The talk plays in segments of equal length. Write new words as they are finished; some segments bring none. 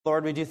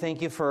Lord, we do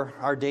thank you for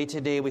our day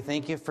today. We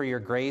thank you for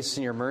your grace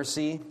and your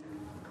mercy.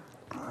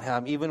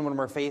 Even when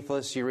we're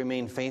faithless, you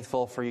remain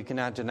faithful, for you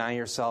cannot deny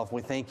yourself.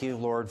 We thank you,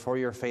 Lord, for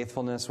your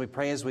faithfulness. We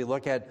pray as we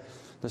look at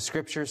the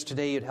Scriptures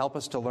today, you'd help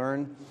us to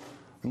learn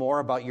more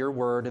about your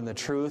word and the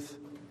truth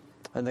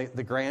and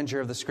the grandeur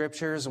of the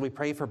Scriptures. And we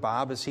pray for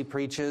Bob as he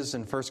preaches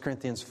in 1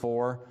 Corinthians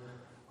 4.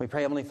 We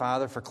pray, Heavenly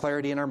Father, for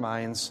clarity in our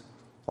minds,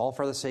 all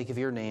for the sake of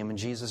your name. In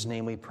Jesus'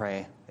 name we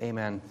pray.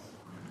 Amen.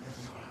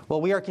 Well,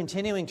 we are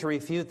continuing to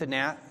refute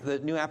the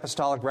New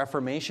Apostolic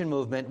Reformation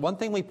movement. One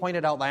thing we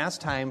pointed out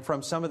last time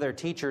from some of their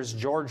teachers,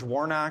 George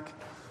Warnock,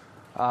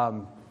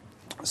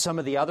 some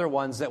of the other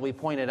ones that we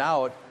pointed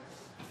out,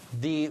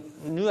 the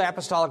New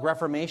Apostolic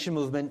Reformation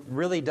movement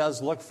really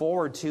does look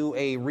forward to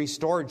a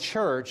restored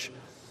church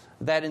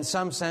that in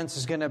some sense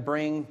is going to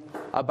bring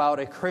about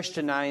a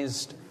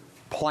Christianized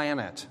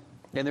planet.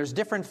 And there's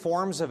different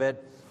forms of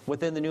it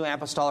within the New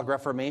Apostolic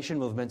Reformation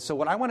movement. So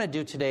what I want to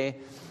do today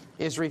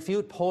is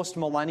refute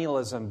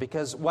postmillennialism,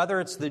 because whether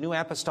it's the New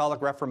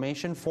Apostolic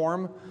Reformation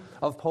form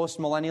of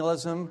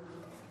postmillennialism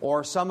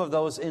or some of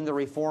those in the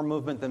Reform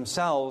movement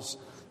themselves,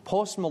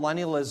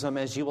 postmillennialism,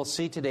 as you will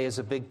see today, is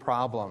a big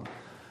problem.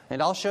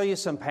 And I'll show you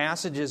some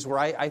passages where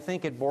I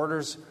think it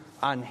borders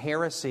on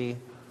heresy,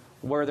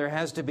 where there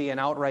has to be an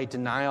outright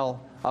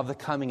denial of the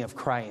coming of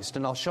Christ.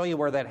 And I'll show you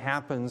where that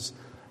happens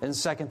in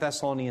 2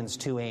 Thessalonians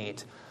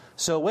 2:8.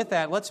 So with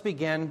that, let's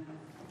begin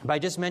by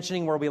just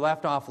mentioning where we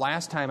left off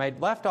last time. I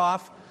left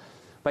off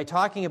by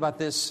talking about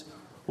this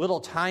little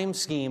time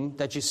scheme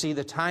that you see,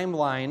 the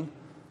timeline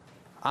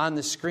on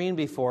the screen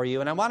before you.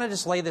 And I want to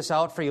just lay this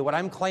out for you. What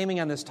I'm claiming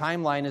on this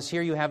timeline is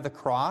here you have the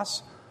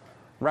cross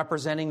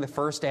representing the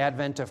first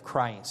advent of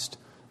Christ.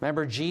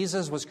 Remember,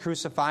 Jesus was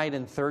crucified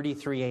in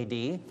 33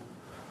 A.D.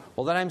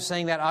 Well, then I'm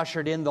saying that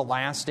ushered in the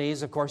last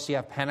days. Of course, you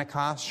have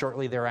Pentecost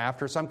shortly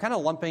thereafter. So I'm kind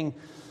of lumping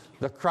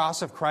the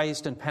cross of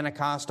Christ and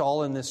Pentecost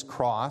all in this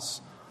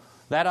cross.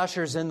 That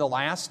ushers in the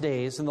last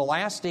days, and the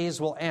last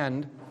days will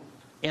end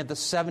at the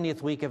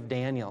 70th week of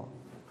Daniel.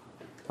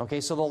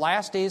 Okay, so the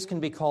last days can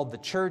be called the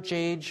church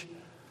age.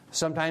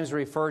 Sometimes we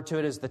refer to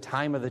it as the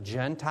time of the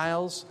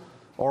Gentiles,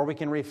 or we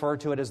can refer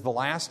to it as the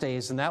last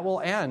days, and that will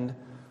end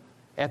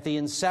at the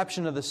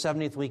inception of the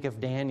 70th week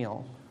of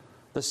Daniel.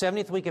 The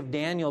 70th week of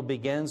Daniel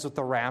begins with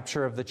the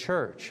rapture of the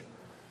church.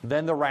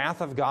 Then the wrath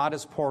of God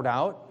is poured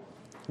out.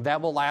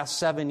 That will last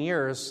 7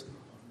 years,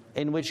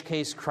 in which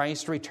case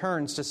Christ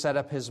returns to set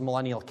up his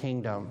millennial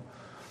kingdom.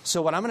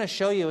 So what I'm going to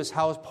show you is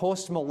how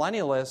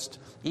postmillennialists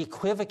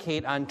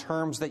equivocate on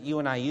terms that you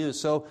and I use.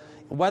 So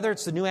whether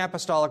it's the New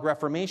Apostolic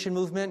Reformation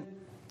movement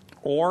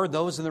or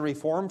those in the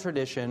Reformed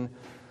tradition,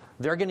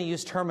 they're going to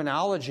use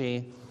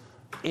terminology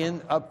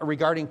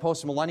regarding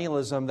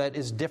postmillennialism that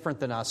is different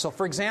than us. So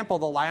for example,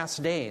 the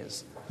last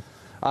days.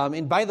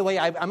 And by the way,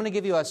 I'm going to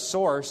give you a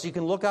source. You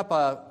can look up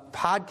a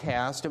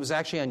podcast. It was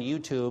actually on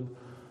YouTube,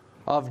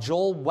 of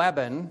Joel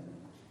Webbon.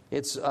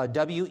 It's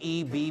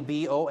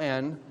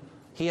Webbon.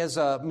 He has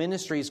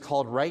ministries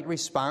called Right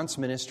Response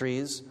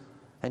Ministries,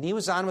 and he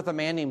was on with a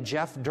man named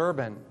Jeff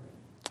Durbin.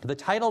 The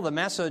title of the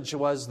message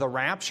was The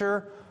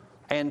Rapture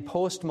and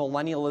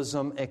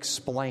Postmillennialism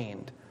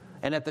Explained.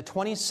 And at the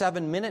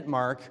 27-minute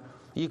mark,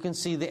 you can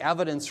see the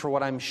evidence for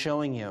what I'm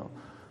showing you.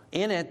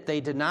 In it,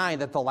 they deny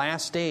that the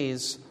last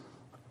days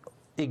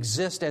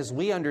exist as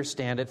we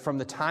understand it from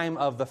the time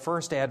of the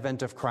first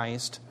advent of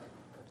Christ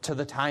to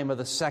the time of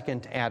the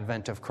second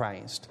advent of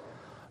Christ.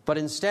 But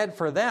instead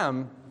for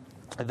them,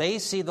 they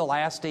see the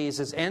last days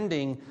as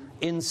ending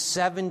in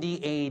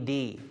 70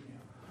 A.D.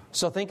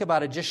 So think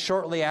about it, just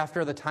shortly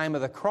after the time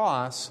of the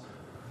cross,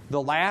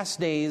 the last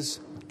days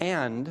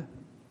end,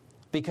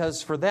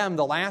 because for them,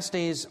 the last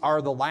days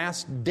are the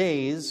last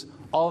days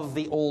of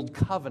the old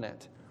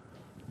covenant.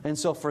 And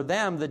so for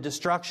them, the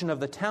destruction of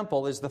the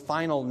temple is the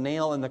final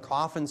nail in the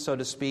coffin, so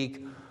to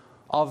speak,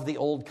 of the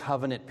old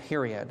covenant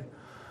period.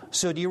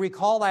 So do you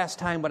recall last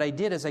time what I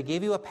did is I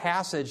gave you a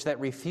passage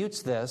that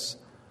refutes this,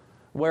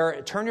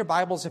 where, turn your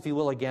Bibles, if you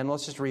will, again.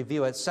 Let's just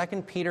review it.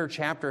 2 Peter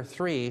chapter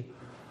 3,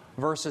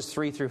 verses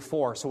 3 through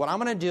 4. So what I'm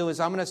going to do is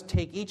I'm going to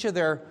take each of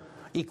their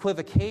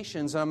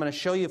equivocations and I'm going to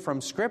show you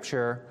from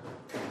Scripture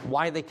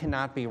why they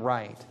cannot be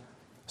right.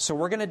 So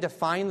we're going to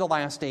define the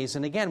last days.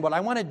 And again, what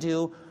I want to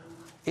do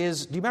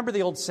is, do you remember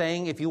the old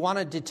saying, if you want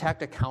to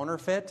detect a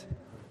counterfeit,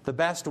 the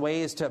best way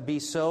is to be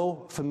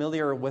so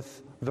familiar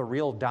with the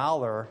real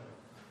dollar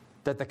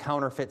that the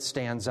counterfeit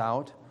stands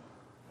out?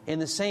 In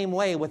the same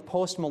way, with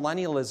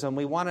postmillennialism,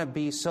 we want to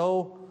be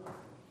so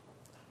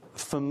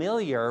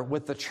familiar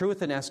with the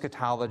truth in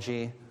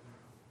eschatology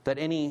that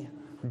any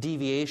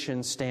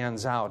deviation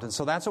stands out. And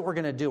so that's what we're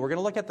going to do. We're going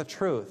to look at the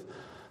truth.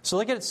 So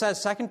look at it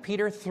says, 2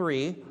 Peter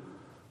 3,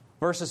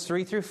 verses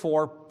 3 through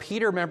 4.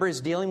 Peter, remember, is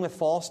dealing with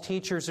false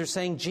teachers who are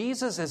saying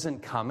Jesus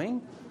isn't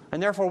coming,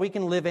 and therefore we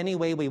can live any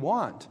way we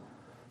want.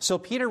 So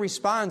Peter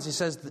responds, he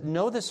says,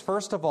 know this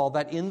first of all,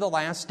 that in the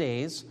last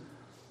days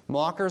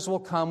mockers will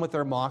come with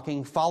their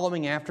mocking,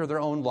 following after their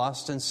own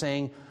lusts, and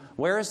saying,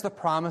 where is the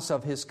promise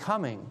of his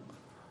coming?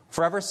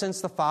 For ever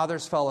since the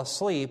fathers fell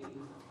asleep,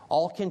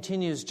 all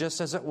continues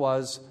just as it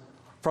was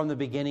from the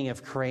beginning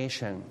of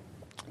creation.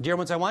 Dear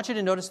ones, I want you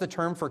to notice the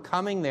term for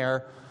coming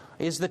there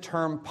is the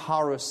term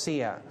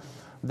parousia.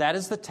 That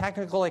is the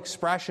technical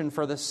expression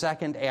for the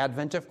second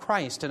advent of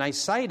Christ. And I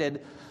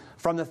cited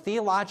from the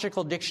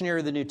Theological Dictionary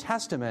of the New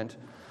Testament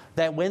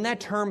that when that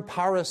term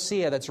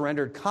parousia, that's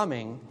rendered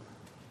coming,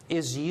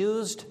 is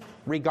used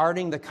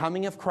regarding the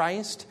coming of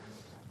Christ,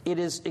 it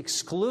is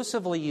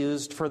exclusively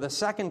used for the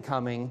second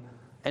coming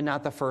and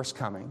not the first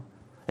coming.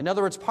 In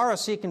other words,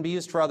 parousia can be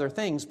used for other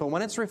things, but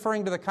when it's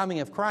referring to the coming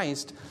of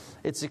Christ,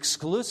 it's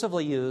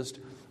exclusively used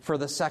for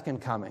the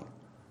second coming.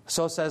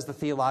 So says the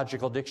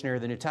Theological Dictionary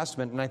of the New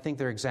Testament, and I think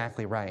they're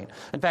exactly right.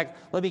 In fact,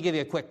 let me give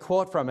you a quick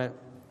quote from it.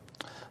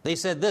 They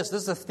said this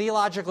is the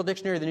Theological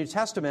Dictionary of the New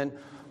Testament.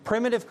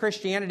 Primitive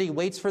Christianity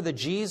waits for the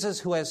Jesus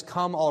who has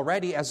come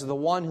already as the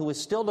one who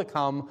is still to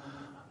come.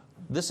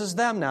 This is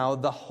them now.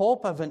 The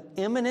hope of an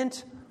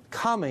imminent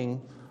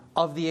coming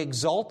of the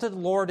exalted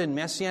Lord in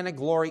messianic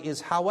glory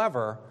is,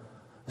 however,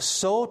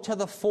 so to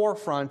the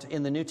forefront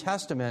in the New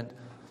Testament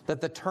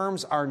that the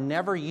terms are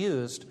never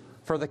used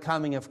for the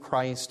coming of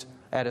Christ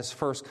at His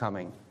first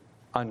coming,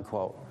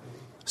 unquote.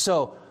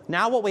 So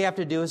now what we have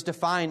to do is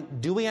define,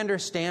 do we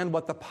understand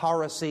what the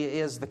parousia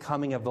is, the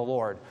coming of the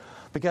Lord?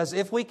 Because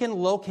if we can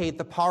locate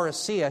the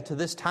parousia to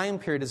this time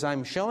period as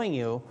I'm showing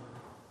you,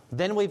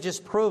 then we've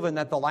just proven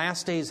that the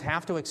last days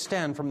have to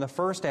extend from the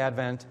first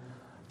advent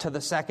to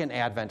the second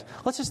advent.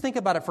 Let's just think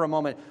about it for a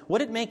moment.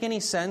 Would it make any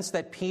sense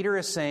that Peter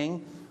is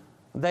saying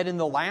that in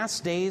the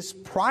last days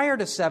prior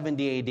to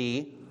 70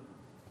 AD,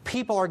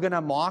 people are going to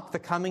mock the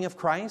coming of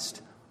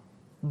Christ?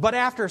 But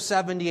after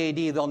 70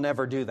 AD, they'll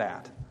never do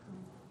that.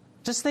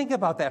 Just think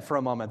about that for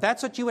a moment.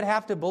 That's what you would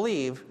have to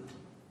believe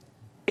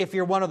if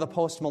you're one of the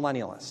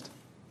postmillennialists.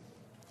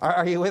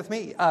 Are you with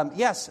me?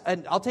 Yes,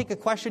 and I'll take a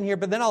question here,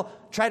 but then I'll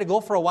try to go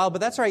for a while. But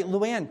that's all right.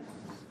 Luann,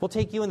 we'll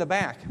take you in the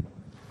back.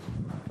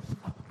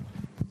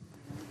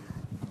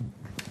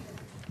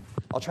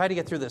 I'll try to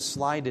get through this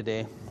slide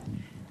today.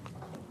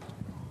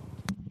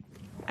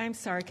 I'm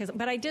sorry,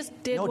 but I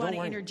just did want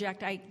to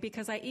interject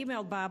because I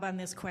emailed Bob on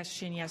this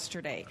question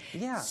yesterday.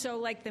 Yeah. So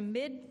like the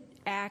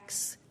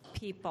mid-Acts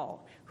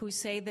people who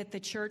say that the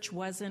church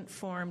wasn't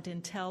formed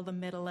until the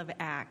middle of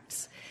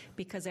Acts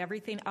because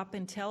everything up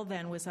until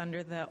then was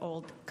under the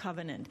old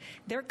covenant.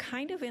 They're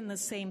kind of in the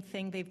same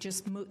thing. They've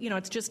just moved,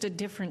 it's just a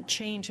different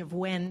change of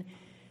when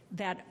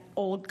that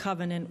old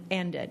covenant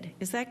ended.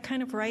 Is that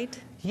kind of right?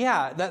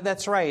 Yeah,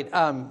 that's right.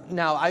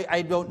 Now,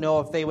 I don't know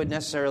if they would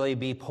necessarily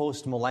be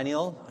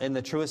post-millennial in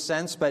the truest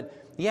sense, but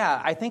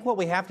yeah, I think what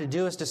we have to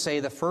do is to say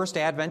the first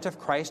advent of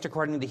Christ,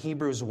 according to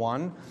Hebrews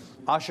 1,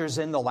 ushers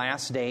in the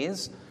last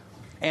days.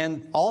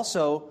 And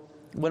also,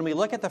 when we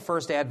look at the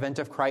first advent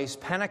of Christ,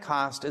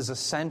 Pentecost is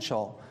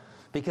essential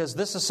because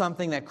this is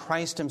something that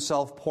Christ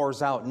Himself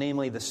pours out,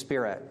 namely the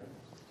Spirit.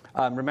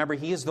 Remember,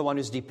 He is the one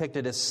who's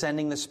depicted as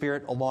sending the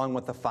Spirit along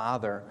with the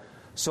Father.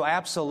 So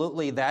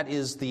absolutely, that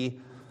is the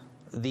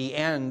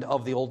end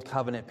of the Old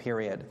Covenant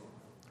period,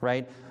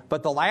 right?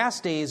 But the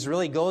last days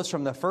really goes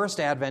from the first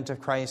advent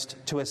of Christ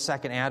to His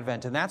second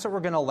advent, and that's what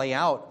we're going to lay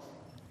out.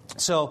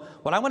 So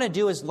what I want to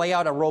do is lay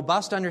out a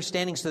robust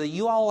understanding so that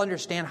you all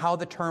understand how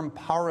the term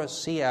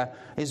parousia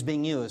is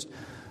being used.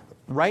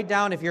 Write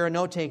down, if you're a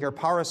note taker,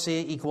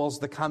 parousia equals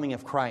the coming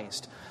of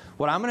Christ.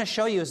 What I'm going to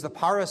show you is the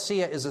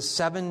parousia is a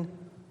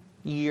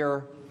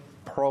 7-year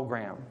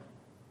program.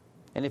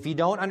 And if you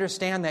don't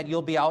understand that,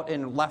 you'll be out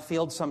in left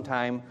field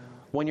sometime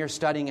when you're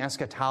studying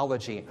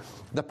eschatology.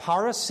 The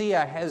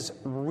parousia has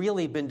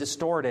really been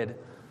distorted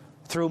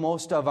through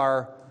most of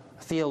our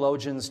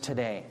theologians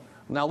today.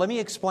 Now, let me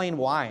explain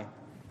why.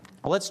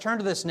 Let's turn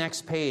to this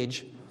next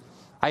page.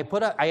 I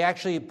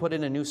actually put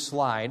in a new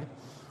slide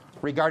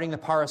regarding the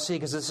parousia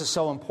because this is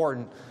so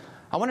important.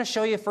 I want to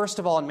show you, first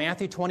of all, in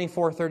Matthew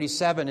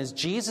 24:37, as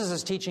Jesus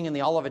is teaching in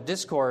the Olivet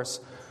Discourse,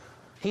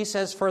 He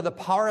says, "For the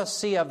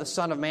parousia of the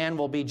Son of Man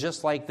will be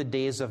just like the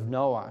days of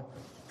Noah."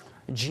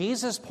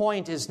 Jesus'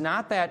 point is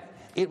not that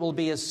it will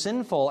be as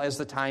sinful as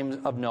the times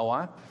of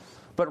Noah,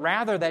 but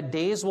rather that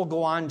days will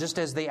go on just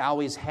as they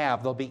always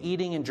have. They'll be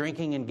eating and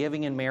drinking and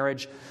giving in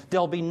marriage.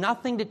 There'll be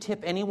nothing to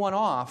tip anyone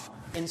off,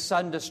 and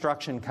sudden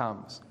destruction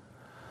comes.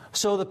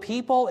 So the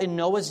people in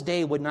Noah's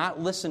day would not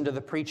listen to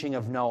the preaching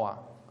of Noah.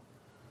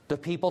 The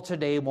people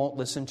today won't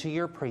listen to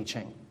your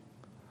preaching.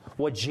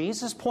 What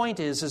Jesus' point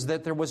is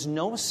that there was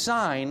no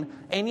sign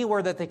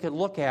anywhere that they could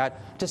look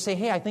at to say,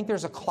 hey, I think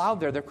there's a cloud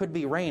there. There could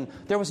be rain.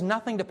 There was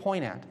nothing to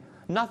point at,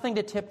 nothing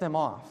to tip them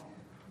off.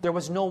 There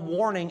was no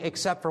warning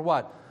except for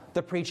what?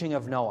 The preaching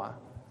of Noah.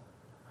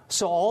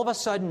 So all of a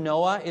sudden,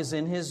 Noah is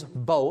in his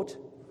boat,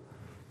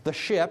 the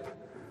ship,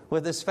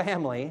 with his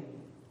family,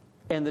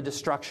 and the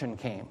destruction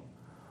came.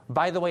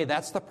 By the way,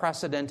 that's the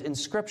precedent in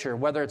Scripture.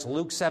 Whether it's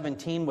Luke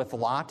 17 with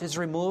Lot is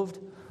removed,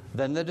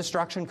 then the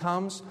destruction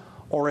comes,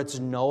 or it's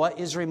Noah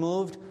is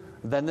removed,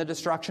 then the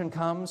destruction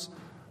comes.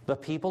 The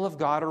people of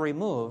God are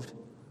removed,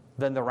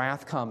 then the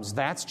wrath comes.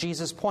 That's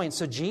Jesus' point.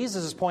 So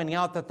Jesus is pointing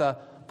out that the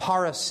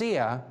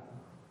parousia,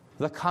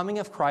 the coming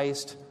of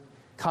Christ,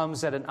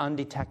 comes at an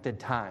undetected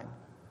time.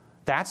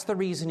 That's the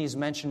reason he's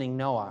mentioning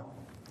Noah.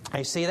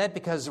 I say that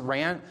because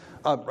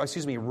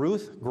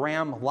Ruth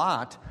Graham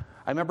Lott,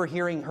 I remember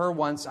hearing her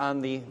once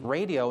on the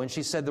radio, and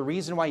she said the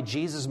reason why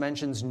Jesus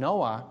mentions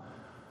Noah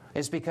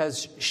is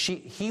because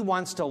he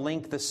wants to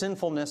link the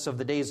sinfulness of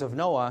the days of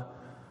Noah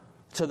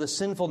to the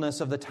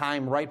sinfulness of the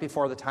time right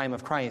before the time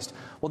of Christ.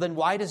 Well, then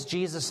why does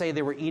Jesus say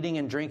they were eating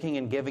and drinking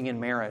and giving in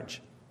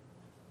marriage?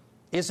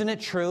 Isn't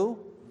it true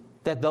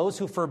that those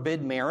who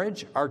forbid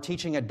marriage are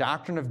teaching a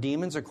doctrine of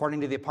demons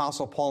according to the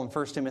Apostle Paul in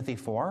 1 Timothy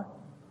 4?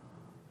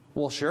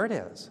 Well, sure it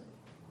is.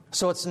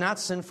 So it's not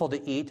sinful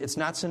to eat, it's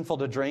not sinful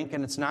to drink,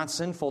 and it's not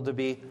sinful to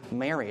be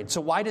married. So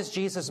why does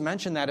Jesus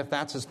mention that if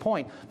that's his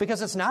point?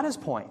 Because it's not his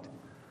point.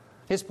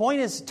 His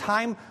point is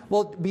time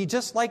will be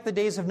just like the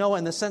days of Noah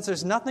in the sense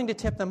there's nothing to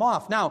tip them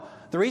off. Now,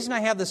 the reason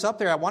I have this up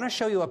there, I want to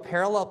show you a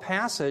parallel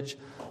passage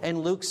in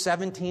Luke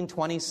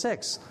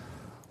 17:26.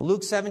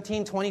 Luke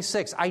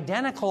 17:26,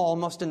 identical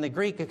almost in the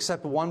Greek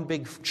except one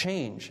big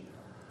change.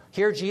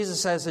 Here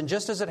Jesus says, and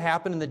just as it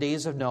happened in the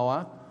days of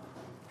Noah,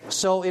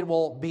 so it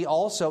will be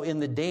also in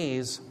the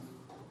days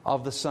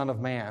of the Son of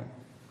Man.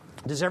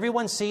 Does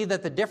everyone see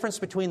that the difference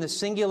between the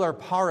singular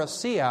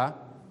parousia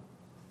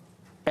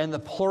and the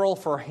plural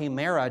for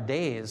hemera,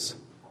 days,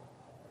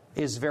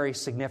 is very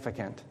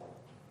significant?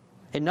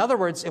 In other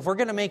words, if we're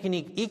going to make an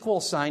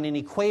equal sign, an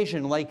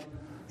equation like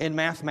in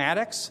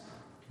mathematics,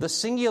 the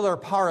singular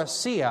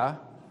parousia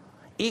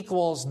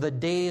equals the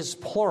days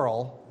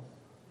plural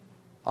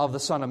of the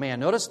Son of Man.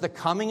 Notice the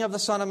coming of the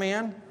Son of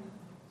Man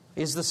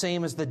is the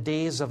same as the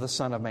days of the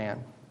Son of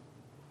Man.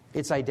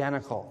 It's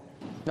identical.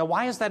 Now,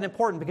 why is that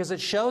important? Because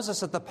it shows us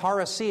that the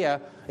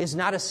parousia is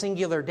not a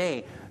singular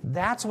day.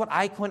 That's what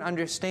I couldn't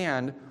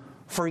understand.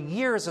 For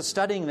years of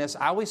studying this,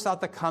 I always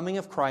thought the coming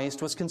of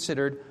Christ was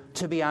considered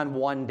to be on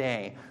one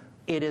day.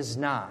 It is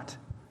not.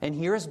 And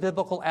here is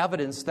biblical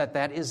evidence that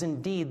that is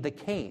indeed the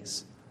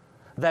case,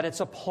 that it's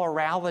a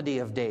plurality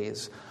of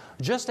days.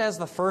 Just as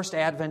the first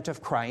advent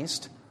of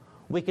Christ,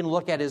 we can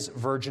look at his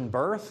virgin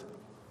birth,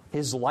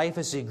 his life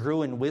as he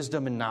grew in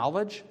wisdom and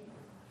knowledge,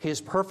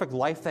 his perfect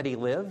life that he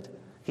lived.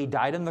 He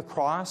died on the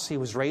cross, he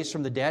was raised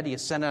from the dead, he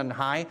ascended on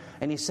high,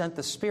 and he sent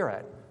the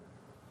Spirit.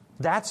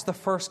 That's the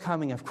first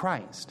coming of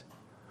Christ.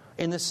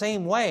 In the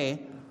same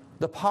way,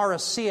 the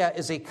parousia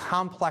is a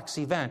complex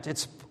event.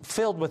 It's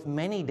filled with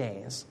many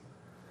days.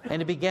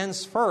 And it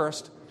begins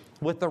first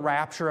with the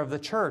rapture of the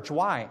church.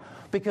 Why?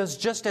 Because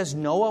just as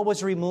Noah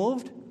was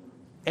removed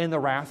and the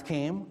wrath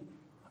came,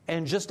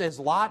 and just as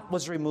Lot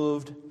was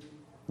removed,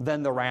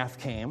 then the wrath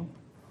came,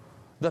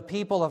 the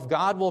people of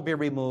God will be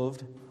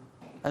removed,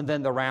 and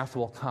then the wrath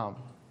will come.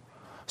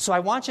 So I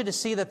want you to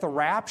see that the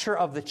rapture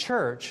of the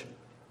church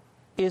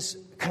is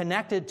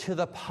connected to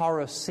the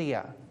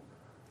parousia.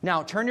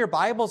 Now, turn your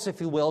Bibles,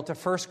 if you will, to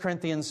 1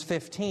 Corinthians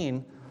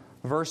 15,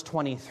 verse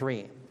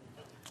 23.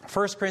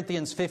 1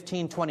 Corinthians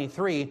 15,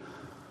 23,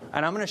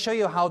 and I'm going to show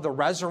you how the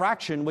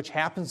resurrection, which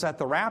happens at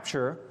the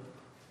rapture,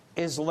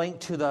 is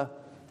linked to the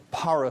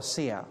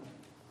parousia.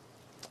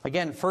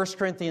 Again, 1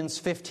 Corinthians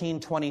 15,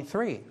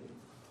 23.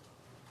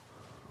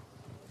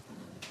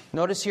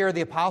 Notice here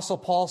the Apostle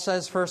Paul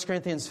says, 1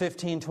 Corinthians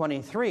 15,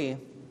 23,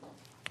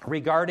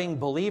 regarding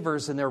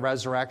believers in their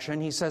resurrection,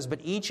 he says, but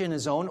each in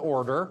his own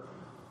order,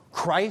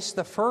 Christ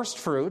the first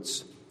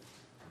fruits.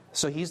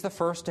 So he's the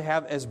first to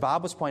have, as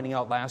Bob was pointing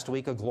out last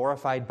week, a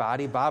glorified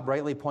body. Bob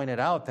rightly pointed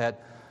out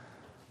that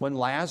when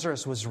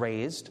Lazarus was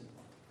raised,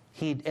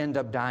 he'd end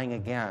up dying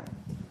again.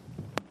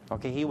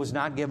 Okay, he was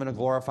not given a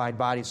glorified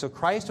body. So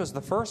Christ was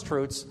the first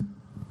fruits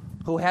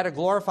who had a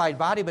glorified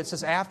body, but it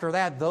says after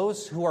that,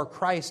 those who are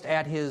Christ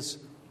at his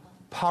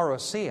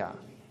parousia.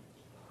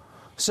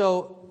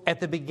 So at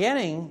the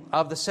beginning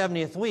of the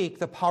 70th week,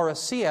 the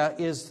parousia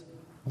is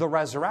the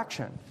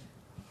resurrection.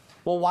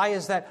 Well, why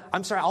is that?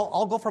 I'm sorry,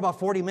 I'll go for about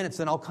 40 minutes,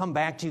 then I'll come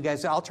back to you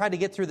guys. I'll try to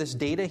get through this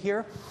data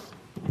here.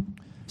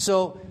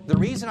 So the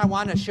reason I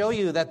want to show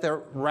you that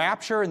the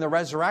rapture and the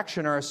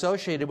resurrection are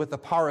associated with the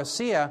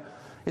parousia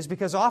is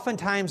because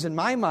oftentimes in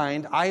my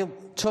mind, I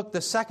took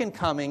the second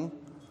coming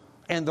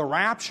and the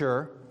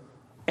rapture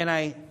and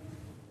I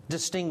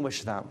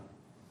distinguished them.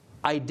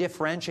 I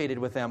differentiated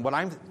with them. What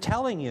I'm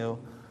telling you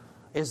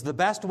is the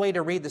best way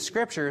to read the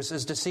Scriptures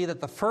is to see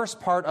that the first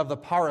part of the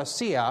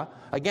parousia,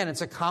 again,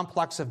 it's a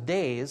complex of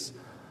days,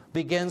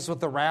 begins with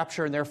the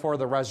rapture and therefore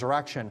the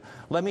resurrection.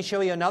 Let me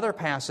show you another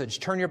passage.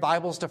 Turn your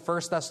Bibles to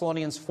 1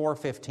 Thessalonians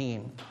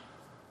 4:15.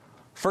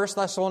 1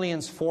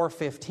 Thessalonians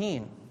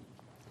 4:15.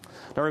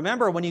 Now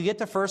remember, when you get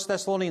to 1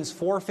 Thessalonians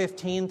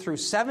 4:15 through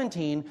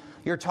 17,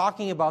 you're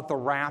talking about the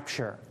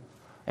rapture.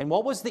 And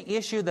what was the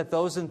issue that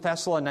those in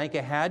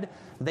Thessalonica had?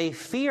 They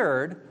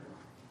feared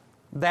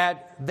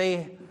that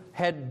they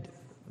had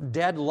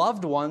dead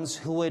loved ones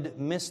who would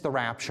miss the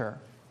rapture.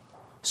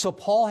 So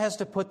Paul has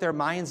to put their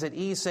minds at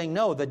ease, saying,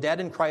 no, the dead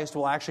in Christ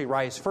will actually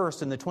rise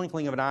first in the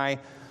twinkling of an eye,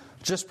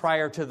 just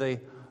prior to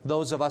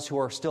those of us who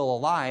are still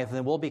alive, and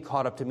then we'll be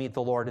caught up to meet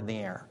the Lord in the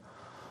air.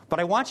 But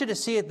I want you to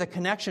see the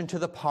connection to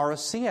the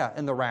parousia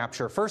in the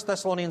rapture. 1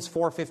 Thessalonians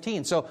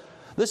 4:15. So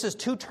this is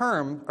two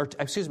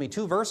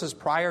verses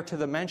prior to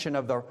the mention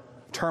of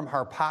term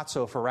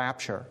harpazo for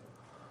rapture.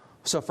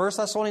 So 1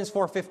 Thessalonians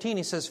 4:15,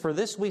 he says, "For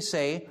this we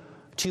say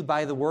to you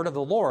by the word of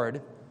the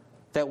Lord,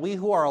 that we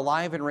who are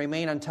alive and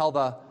remain until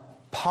the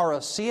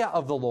parousia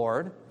of the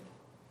Lord,"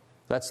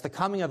 that's the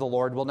coming of the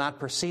Lord, "will not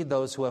precede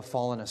those who have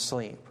fallen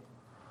asleep."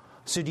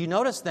 So do you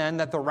notice then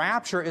that the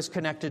rapture is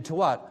connected to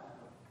what?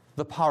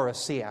 The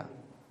parousia.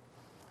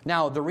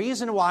 Now, the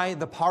reason why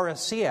the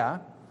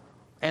parousia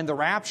and the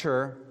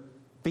rapture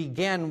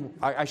begin,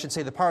 I should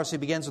say the parousia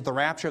begins with the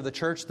rapture of the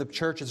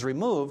church is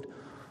removed,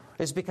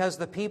 is because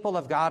the people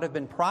of God have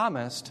been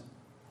promised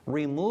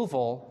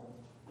removal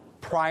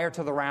prior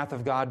to the wrath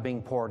of God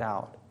being poured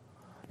out.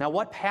 Now,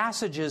 what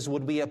passages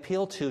would we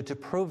appeal to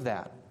prove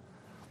that?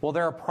 Well,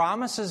 there are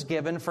promises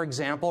given, for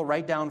example,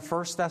 write down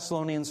 1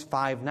 Thessalonians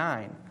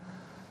 5:9.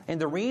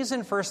 And the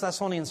reason 1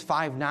 Thessalonians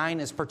 5:9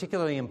 is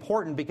particularly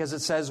important because it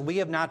says, "We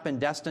have not been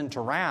destined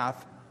to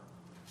wrath,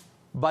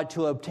 but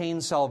to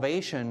obtain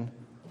salvation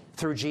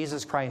through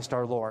Jesus Christ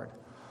our Lord."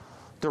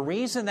 The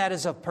reason that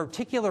is of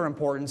particular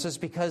importance is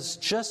because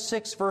just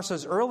 6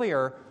 verses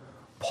earlier,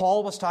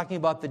 Paul was talking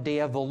about the day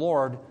of the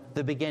Lord,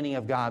 the beginning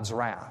of God's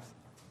wrath.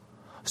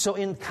 So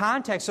in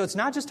context, so it's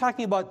not just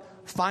talking about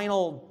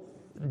final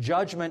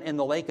judgment in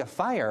the lake of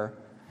fire.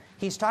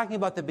 He's talking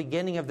about the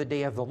beginning of the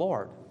day of the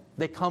Lord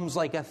that comes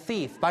like a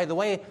thief. By the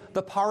way,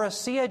 the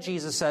parousia,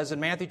 Jesus says in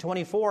Matthew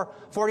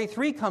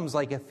 24:43, comes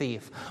like a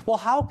thief. Well,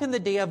 how can the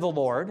day of the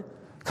Lord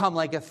come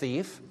like a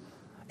thief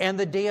and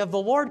the day of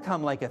the Lord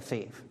come like a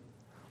thief?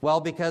 Well,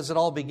 because it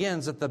all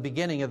begins at the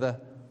beginning of the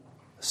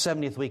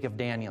 70th week of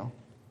Daniel.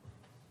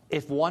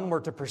 If one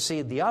were to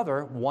precede the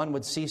other, one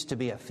would cease to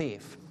be a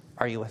thief.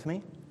 Are you with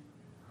me?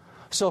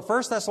 So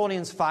 1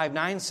 Thessalonians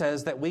 5:9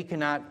 says that we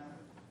cannot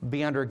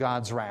be under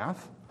God's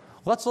wrath.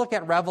 Let's look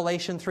at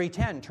Revelation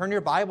 3:10. Turn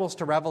your Bibles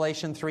to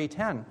Revelation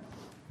 3:10.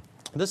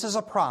 This is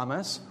a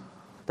promise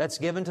that's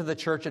given to the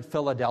church at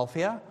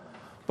Philadelphia.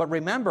 But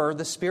remember,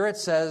 the Spirit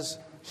says,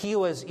 "He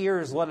who has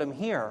ears, let him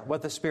hear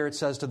what the Spirit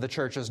says to the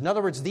churches." In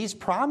other words, these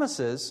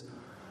promises,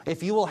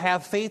 if you will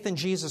have faith in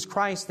Jesus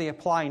Christ, they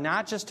apply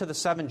not just to the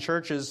 7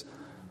 churches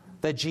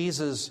that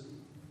Jesus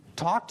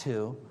talked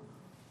to,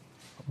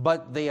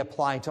 but they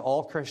apply to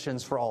all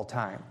Christians for all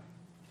time.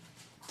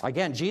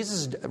 Again,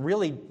 Jesus is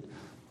really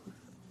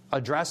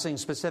addressing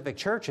specific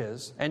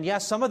churches. And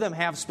yes, some of them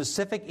have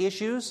specific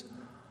issues,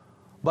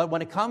 but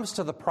when it comes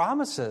to the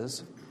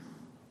promises,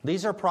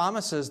 these are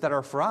promises that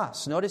are for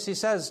us. Notice he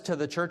says to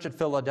the church at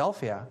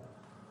Philadelphia,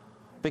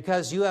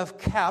 "Because you have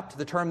kept,"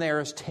 the term there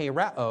is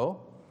tereo,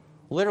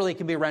 literally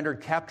can be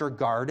rendered kept or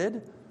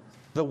guarded,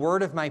 "the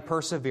word of my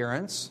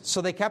perseverance."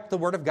 So they kept the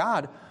word of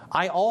God.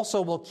 "I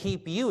also will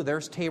keep you,"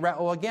 there's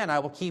tereo again, "I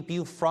will keep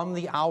you from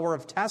the hour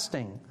of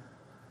testing,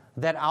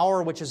 that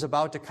hour which is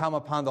about to come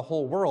upon the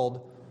whole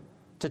world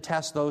to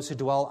test those who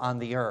dwell on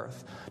the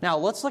earth." Now,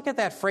 let's look at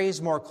that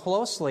phrase more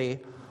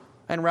closely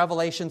in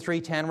Revelation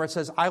 3:10, where it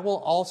says, "I will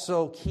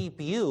also keep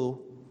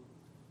you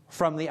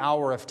from the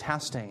hour of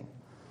testing."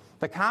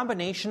 The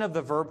combination of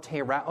the verb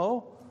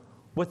tereo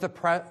with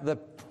the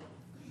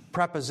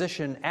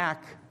preposition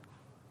ek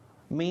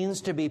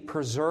means to be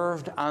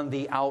preserved on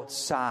the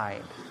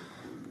outside.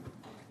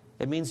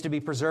 It means to be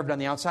preserved on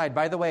the outside.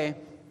 By the way,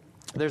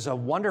 there's a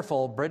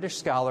wonderful British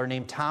scholar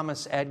named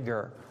Thomas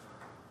Edgar.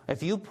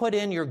 If you put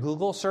in your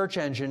Google search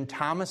engine,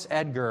 Thomas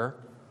Edgar,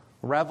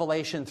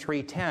 Revelation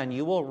 3:10,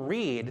 you will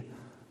read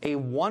a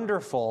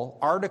wonderful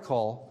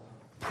article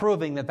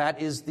proving that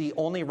that is the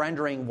only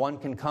rendering one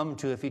can come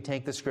to if you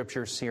take the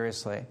Scriptures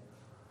seriously.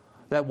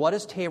 That what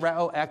does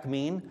tereo ek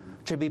mean?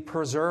 To be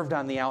preserved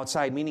on the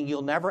outside, meaning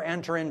you'll never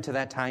enter into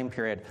that time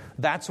period.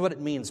 That's what it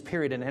means,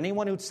 period. And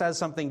anyone who says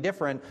something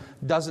different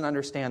doesn't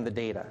understand the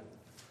data.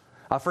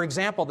 For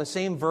example, the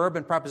same verb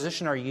and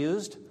preposition are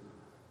used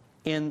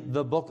in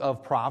the book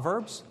of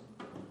Proverbs,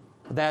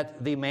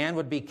 that the man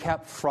would be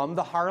kept from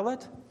the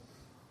harlot.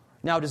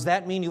 Now, does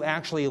that mean you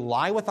actually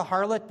lie with the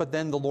harlot, but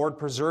then the Lord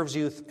preserves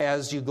you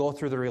as you go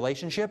through the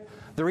relationship?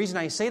 The reason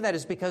I say that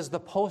is because the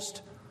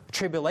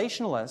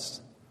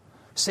post-tribulationalists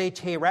say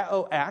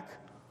tereo ek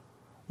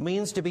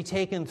means to be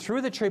taken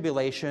through the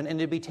tribulation and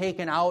to be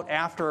taken out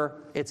after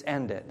it's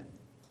ended.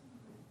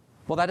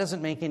 Well, that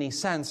doesn't make any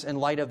sense in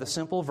light of the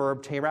simple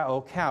verb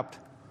tereo, kept,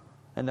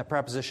 and the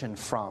preposition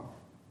from.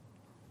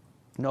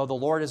 No, the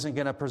Lord isn't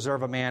going to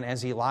preserve a man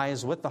as he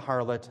lies with the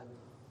harlot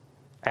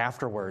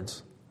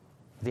afterwards.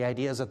 The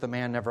idea is that the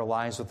man never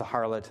lies with the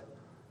harlot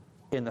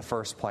in the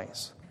first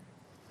place.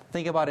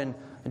 Think about in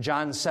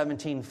John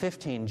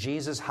 17:15,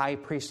 Jesus' high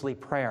priestly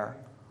prayer.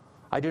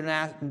 "I do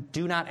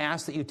not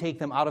ask that you take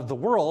them out of the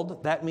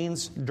world," that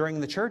means during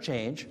the church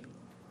age,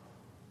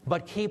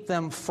 "but keep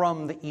them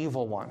from the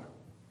evil one."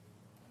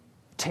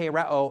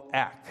 Tereo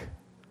ek.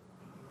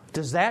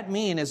 Does that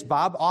mean, as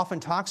Bob often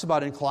talks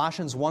about in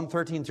Colossians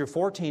 1:13 through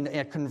 14,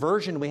 at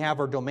conversion we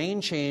have our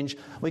domain change.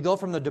 We go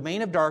from the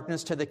domain of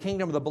darkness to the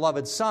kingdom of the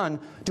beloved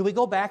Son. Do we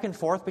go back and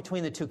forth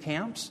between the two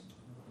camps?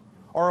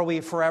 Or are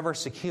we forever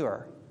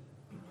secure?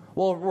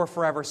 Well, we're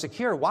forever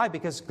secure. Why?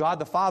 Because God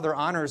the Father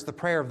honors the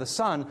prayer of the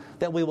Son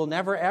that we will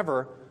never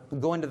ever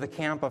go into the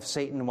camp of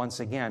Satan once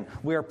again.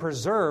 We are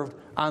preserved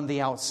on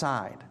the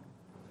outside.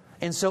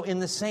 And so in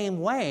the same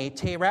way,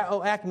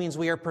 Te'ra'o'ek means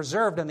we are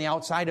preserved on the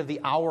outside of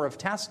the hour of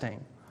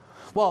testing.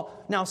 Well,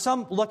 now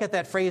some look at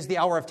that phrase, the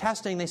hour of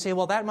testing, they say,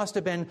 well, that must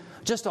have been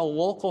just a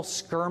local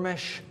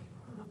skirmish,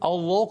 a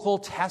local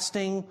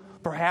testing,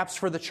 perhaps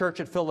for the church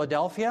at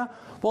Philadelphia.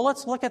 Well,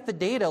 let's look at the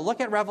data. Look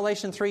at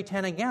Revelation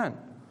 3:10 again.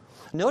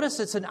 Notice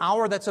it's an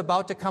hour that's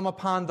about to come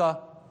upon the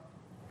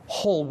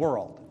whole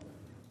world.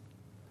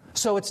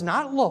 So it's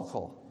not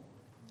local.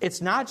 It's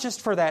not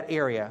just for that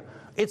area.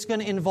 It's going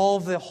to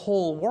involve the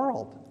whole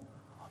world.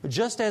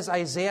 Just as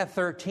Isaiah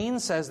 13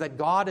 says that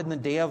God in the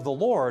day of the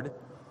Lord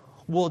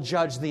will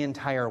judge the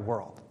entire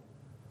world.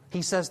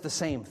 He says the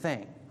same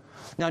thing.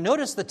 Now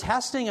notice the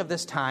testing of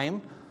this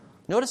time.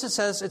 Notice it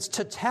says it's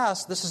to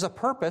test. This is a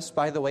purpose,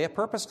 by the way, a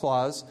purpose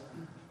clause.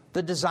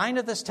 The design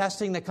of this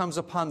testing that comes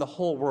upon the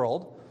whole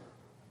world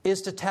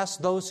is to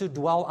test those who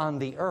dwell on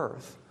the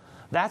earth.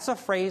 That's a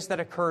phrase that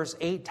occurs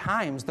 8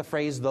 times, the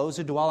phrase, those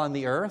who dwell on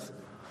the earth.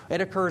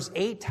 It occurs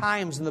 8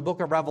 times in the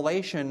book of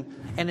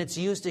Revelation, and it's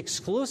used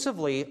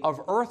exclusively of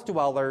earth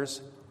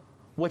dwellers,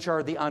 which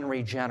are the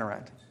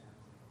unregenerate.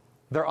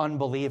 They're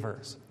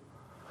unbelievers.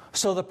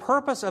 So the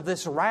purpose of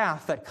this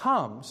wrath that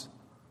comes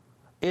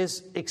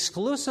is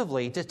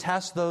exclusively to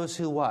test those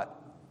who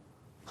what?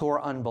 Who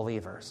are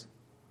unbelievers.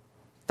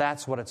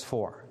 That's what it's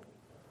for.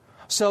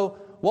 So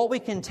what we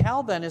can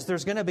tell then is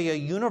there's going to be a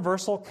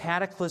universal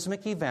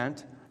cataclysmic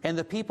event, and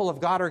the people of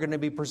God are going to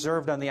be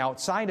preserved on the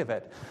outside of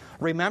it.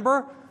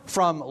 Remember,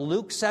 from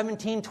Luke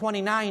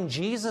 17:29,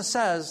 Jesus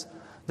says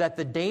that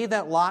the day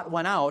that Lot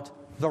went out,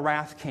 the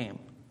wrath came.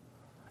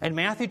 In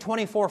Matthew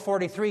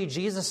 24:43,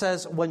 Jesus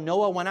says when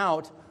Noah went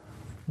out,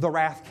 the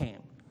wrath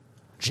came.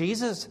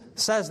 Jesus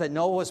says that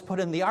Noah was put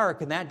in the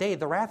ark, and that day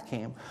the wrath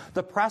came.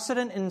 The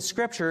precedent in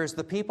Scripture is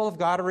the people of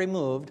God are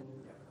removed,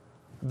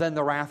 then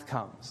the wrath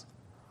comes.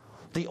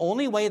 The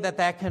only way that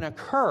that can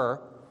occur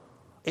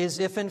is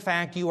if, in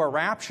fact, you are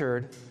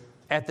raptured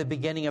at the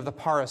beginning of the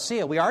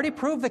parousia. We already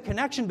proved the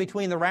connection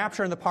between the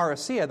rapture and the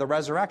parousia, the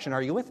resurrection.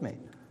 Are you with me?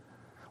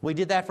 We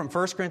did that from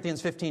 1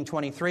 Corinthians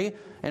 15:23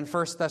 and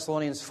 1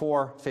 Thessalonians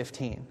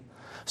 4:15.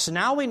 So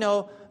now we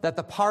know that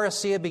the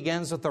parousia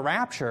begins with the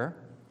rapture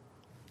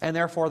and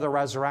therefore the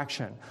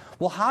resurrection.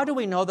 Well, how do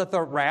we know that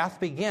the wrath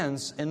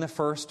begins in the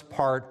first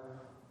part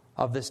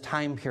of this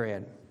time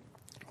period?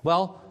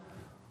 Well,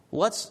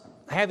 let's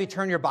have you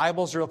turn your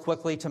Bibles real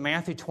quickly to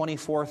Matthew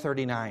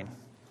 24:39.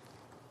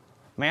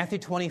 Matthew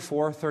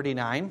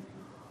 24:39.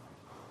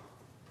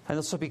 And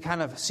this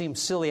will seem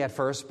silly at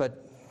first,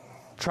 but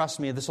trust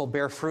me, this will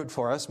bear fruit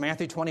for us.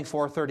 Matthew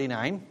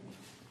 24:39.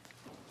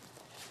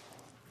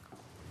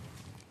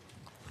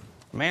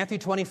 Matthew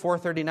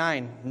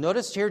 24:39.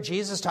 Notice here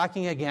Jesus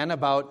talking again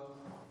about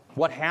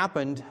what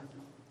happened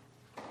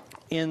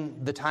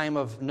in the time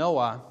of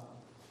Noah.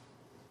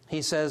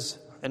 He says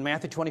in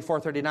Matthew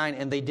 24:39,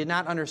 and they did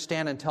not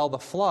understand until the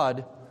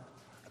flood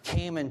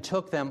came and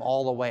took them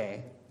all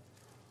away.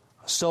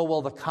 So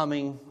will the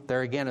coming,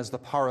 there again is the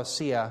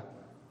parousia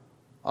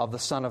of the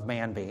Son of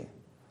Man be.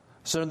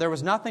 So there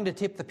was nothing to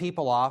tip the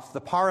people off.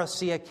 The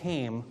parousia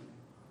came,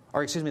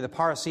 the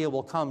parousia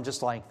will come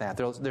just like that.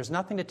 There's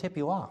nothing to tip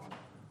you off.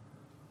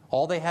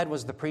 All they had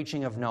was the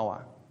preaching of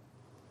Noah.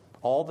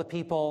 All the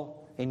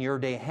people in your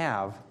day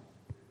have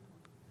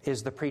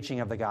is the preaching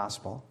of the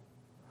gospel.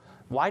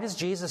 Why does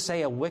Jesus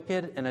say a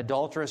wicked and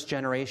adulterous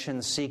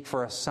generation seek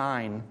for a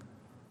sign,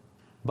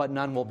 but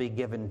none will be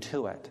given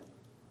to it,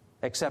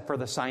 except for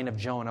the sign of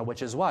Jonah,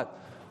 which is what?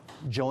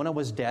 Jonah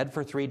was dead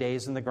for 3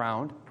 days in the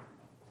ground,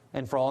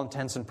 and for all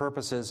intents and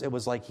purposes, it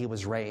was like he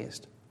was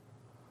raised.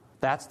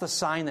 That's the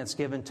sign that's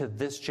given to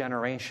this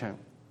generation,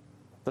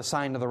 the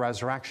sign of the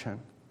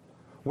resurrection.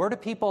 Where do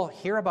people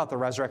hear about the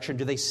resurrection?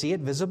 Do they see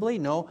it visibly?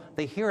 No,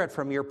 they hear it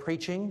from your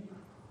preaching,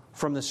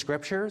 from the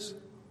Scriptures,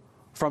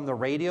 from the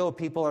radio.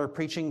 People are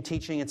preaching,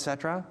 teaching,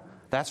 etc.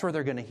 That's where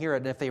they're going to hear it.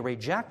 And if they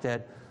reject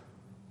it,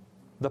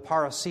 the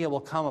parousia will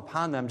come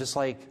upon them just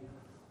like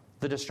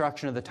the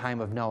destruction of the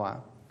time of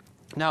Noah.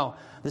 Now,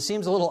 this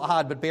seems a little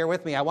odd, but bear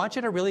with me. I want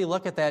you to really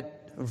look at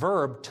that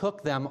verb,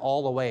 took them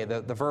all away.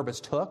 The verb is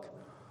took.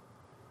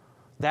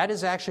 That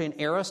is actually an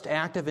aorist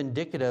active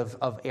indicative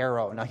of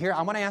arrow. Now here,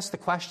 I'm going to ask the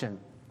question.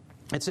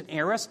 It's an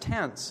aorist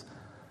tense.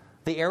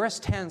 The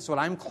aorist tense, what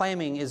I'm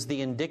claiming, is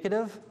the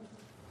indicative.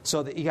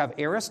 So that you have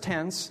aorist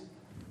tense,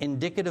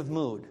 indicative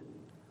mood.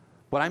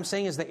 What I'm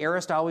saying is the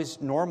aorist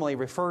always normally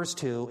refers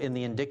to, in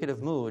the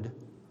indicative mood,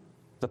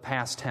 the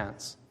past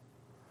tense.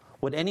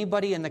 Would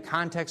anybody in the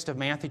context of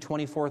Matthew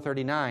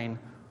 24:39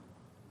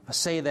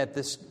 say that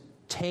this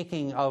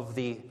taking of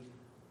the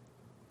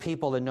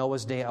people in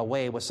Noah's day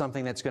away was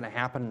something that's going to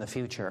happen in the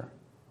future?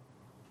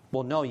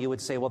 Well, no, you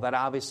would say, well, that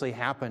obviously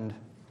happened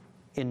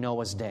in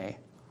Noah's day.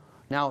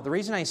 Now, the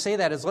reason I say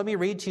that is let me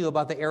read to you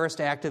about the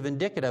aorist active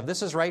indicative.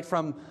 This is right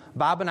from,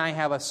 Bob and I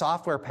have a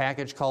software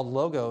package called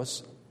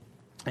Logos,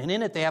 and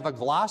in it they have a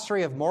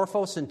glossary of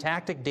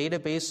morphosyntactic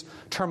database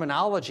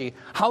terminology.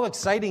 How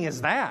exciting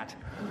is that?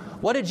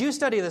 What did you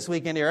study this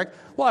weekend, Eric?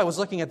 Well, I was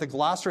looking at the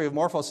glossary of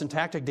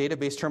morphosyntactic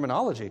database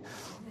terminology.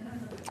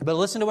 But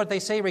listen to what they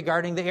say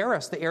regarding the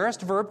aorist. The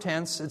aorist verb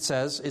tense, it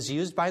says, is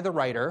used by the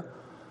writer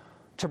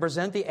to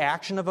present the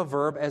action of a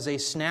verb as a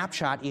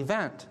snapshot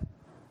event.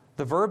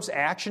 The verb's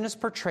action is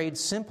portrayed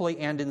simply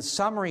and in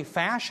summary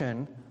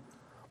fashion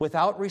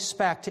without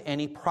respect to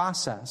any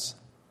process.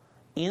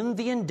 In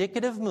the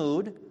indicative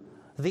mood,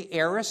 the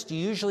aorist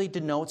usually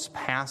denotes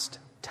past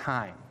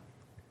time.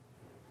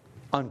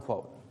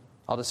 Unquote.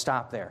 I'll just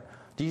stop there.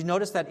 Do you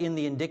notice that in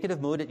the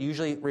indicative mood, it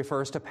usually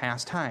refers to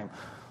past time?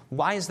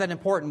 Why is that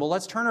important? Well,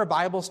 let's turn our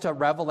Bibles to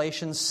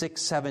Revelation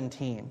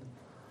 6:17.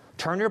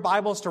 Turn your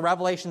Bibles to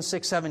Revelation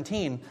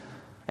 6:17.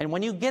 And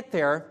when you get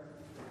there,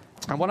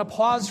 I want to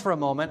pause for a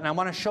moment, and I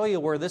want to show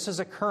you where this is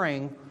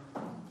occurring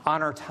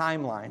on our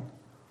timeline.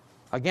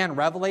 Again,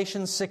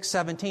 Revelation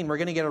 6:17. We're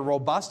going to get a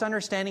robust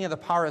understanding of the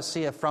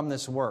parousia from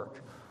this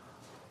work.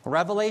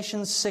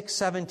 Revelation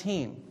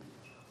 6:17.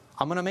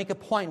 I'm going to make a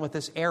point with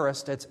this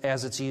aorist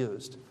as it's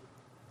used.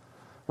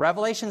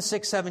 Revelation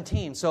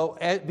 6:17. So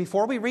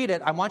before we read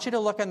it, I want you to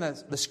look on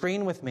the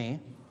screen with me.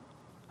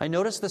 I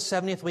notice the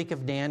 70th week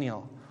of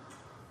Daniel.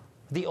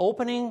 The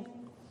opening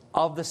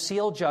of the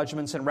seal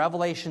judgments in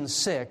Revelation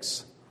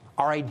 6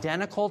 are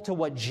identical to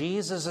what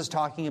Jesus is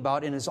talking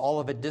about in his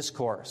Olivet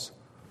Discourse.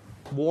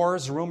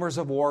 Wars, rumors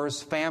of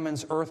wars,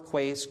 famines,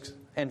 earthquakes,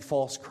 and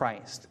false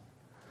Christ.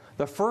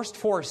 The first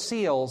four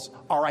seals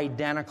are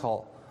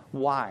identical.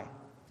 Why?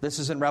 This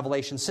is in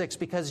Revelation 6,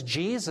 because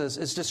Jesus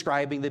is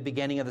describing the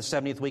beginning of the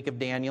 70th week of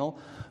Daniel.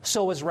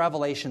 So is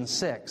Revelation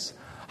 6.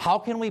 How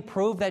can we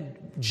prove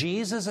that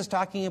Jesus is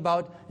talking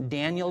about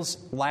Daniel's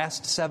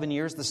last 7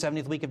 years, the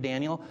 70th week of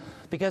Daniel?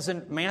 Because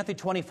in Matthew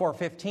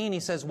 24:15, he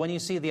says, when you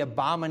see the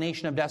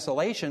abomination of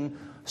desolation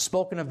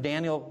spoken of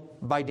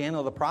by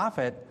Daniel the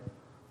prophet,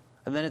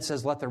 and then it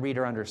says, let the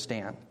reader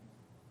understand.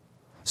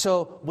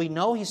 So we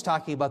know he's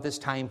talking about this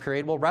time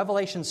period. Well,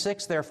 Revelation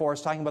 6, therefore,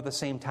 is talking about the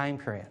same time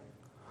period.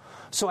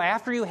 So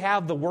after you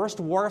have the worst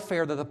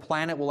warfare that the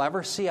planet will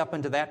ever see up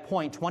until that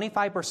point,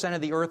 25% of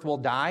the earth will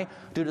die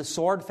due to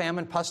sword,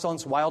 famine,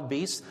 pestilence, wild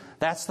beasts.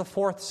 That's the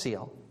fourth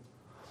seal.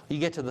 You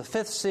get to the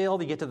fifth seal,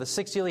 you get to the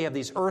sixth seal, you have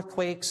these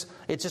earthquakes.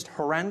 It's just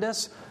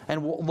horrendous.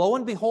 And lo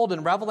and behold,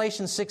 in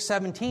Revelation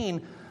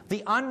 6:17,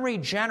 the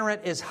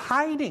unregenerate is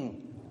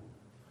hiding.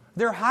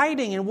 They're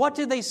hiding. And what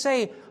did they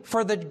say?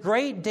 For the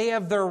great day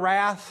of their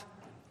wrath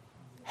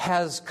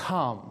has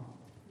come.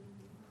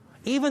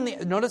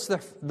 Notice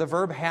the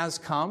verb has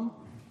come.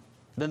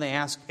 Then they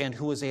ask, and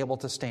who is able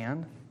to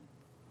stand?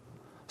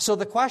 So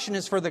the question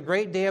is, for the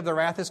great day of the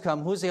wrath has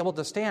come, who is able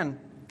to stand?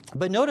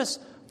 But notice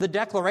the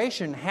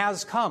declaration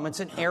has come. It's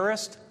an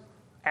aorist,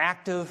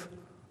 active,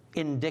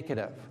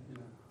 indicative.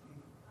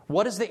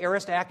 What does the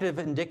aorist, active,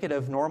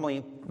 indicative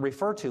normally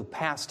refer to?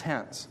 Past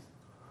tense.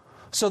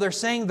 So they're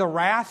saying the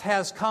wrath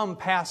has come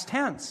past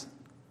tense.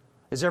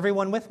 Is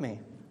everyone with me?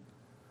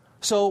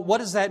 So what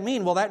does that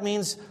mean? Well, that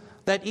means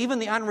that even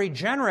the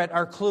unregenerate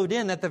are clued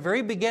in at the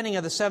very beginning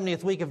of the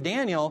 70th week of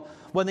Daniel,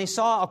 when they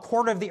saw a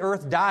quarter of the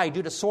earth die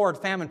due to sword,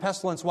 famine,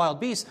 pestilence, wild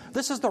beasts.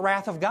 This is the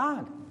wrath of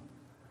God.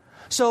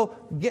 So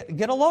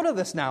get a load of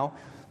this now.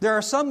 There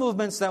are some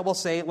movements that will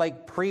say,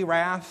 like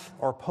pre-wrath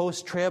or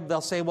post-trib, they'll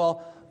say,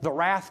 well, the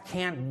wrath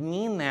can't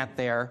mean that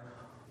there.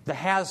 The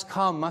has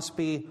come must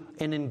be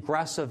an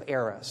ingressive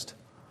aorist.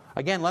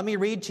 Again, let me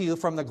read to you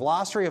from the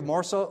glossary of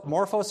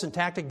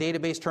morphosyntactic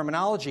database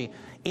terminology.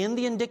 In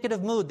the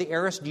indicative mood, the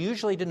aorist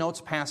usually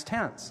denotes past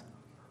tense.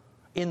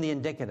 In the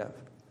indicative.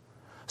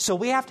 So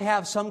we have to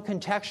have some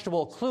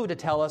contextual clue to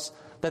tell us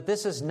that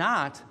this is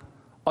not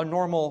a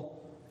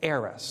normal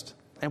aorist.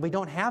 And we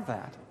don't have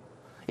that.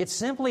 It's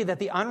simply that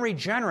the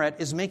unregenerate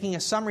is making a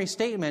summary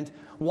statement.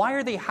 Why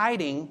are they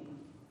hiding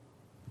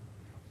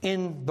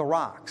in the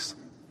rocks?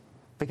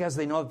 Because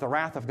they know that the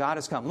wrath of God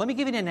has come. Let me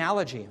give you an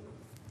analogy.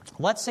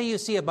 Let's say you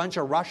see a bunch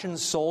of Russian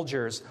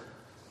soldiers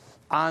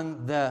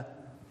on the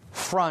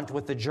front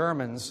with the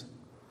Germans,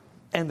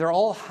 and they're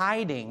all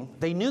hiding.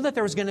 They knew that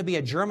there was going to be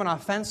a German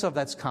offensive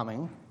that's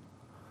coming,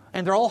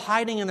 and they're all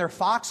hiding in their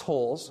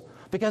foxholes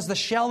because the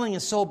shelling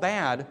is so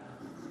bad.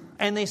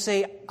 And they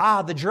say,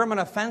 the German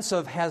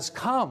offensive has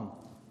come.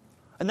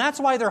 And that's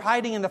why they're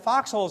hiding in the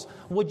foxholes.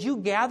 Would you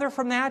gather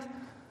from that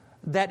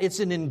it's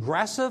an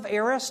ingressive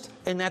aorist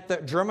and that the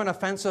German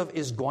offensive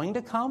is going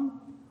to come?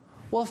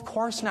 Well, of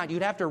course not.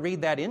 You'd have to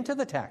read that into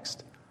the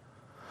text.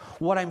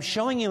 What I'm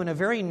showing you in a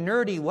very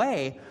nerdy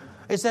way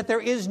is that there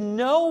is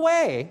no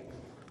way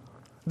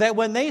that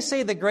when they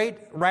say the great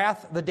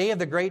wrath,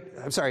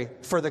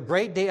 for the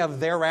great day of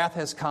their wrath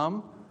has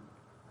come,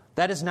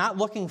 that is not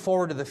looking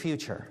forward to the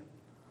future.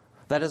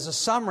 That is a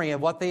summary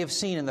of what they have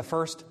seen in the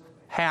first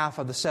half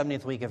of the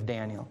 70th week of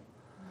Daniel.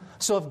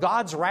 So if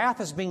God's wrath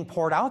is being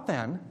poured out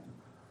then,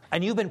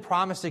 and you've been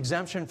promised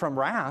exemption from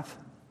wrath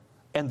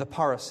and the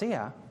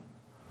parousia,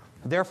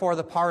 therefore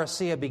the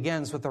parousia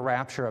begins with the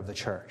rapture of the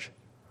church.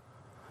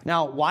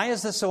 Now, why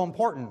is this so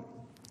important?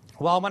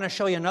 Well, I want to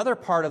show you another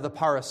part of the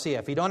parousia.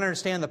 If you don't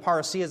understand the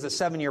parousia is a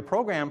 7-year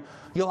program,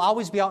 you'll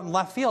always be out in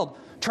left field.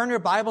 Turn your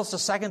Bibles to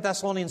 2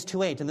 Thessalonians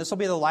 2:8, and this will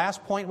be the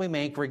last point we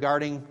make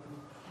regarding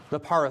the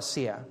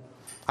parousia.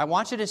 I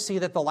want you to see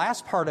that the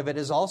last part of it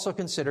is also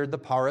considered the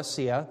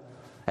parousia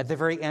at the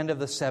very end of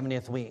the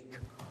 70th week.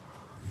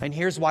 And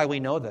here's why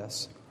we know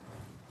this.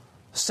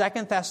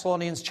 2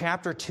 Thessalonians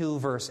chapter 2,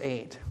 verse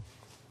 8.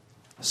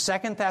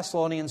 2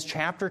 Thessalonians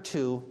chapter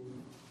 2,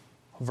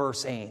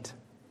 verse 8.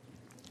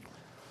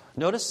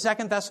 Notice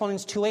 2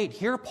 Thessalonians 2:8.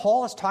 Here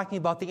Paul is talking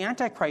about the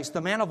Antichrist,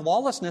 the man of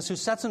lawlessness who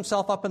sets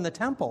himself up in the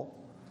temple.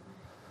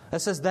 It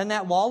says, "Then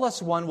that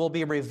lawless one will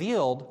be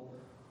revealed,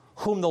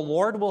 whom the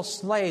Lord will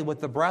slay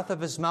with the breath of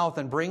his mouth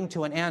and bring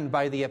to an end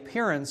by the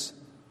appearance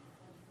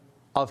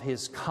of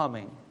his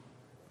coming."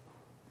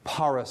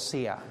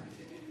 Parousia.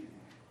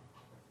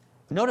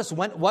 Notice,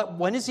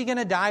 when is he going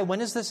to die? When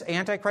is this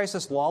Antichrist,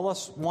 this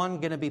lawless one,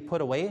 going to be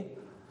put away?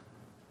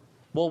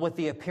 Well, with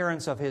the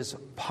appearance of his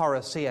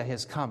parousia,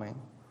 his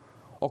coming.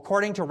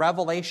 According to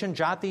Revelation,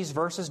 jot these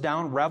verses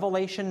down.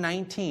 Revelation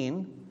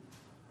 19,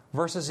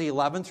 verses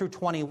 11 through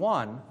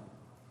 21.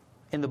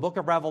 In the book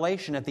of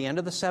Revelation, at the end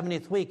of the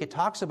 70th week, it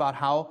talks about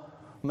how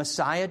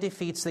Messiah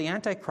defeats the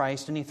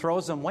Antichrist and he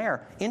throws them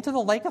where? Into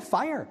the lake of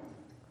fire.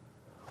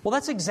 Well,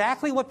 that's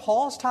exactly what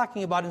Paul's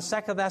talking about in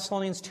 2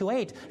 Thessalonians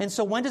 2:8. And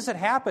so when does it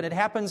happen? It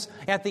happens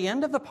at the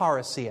end of the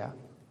parousia.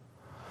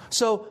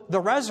 So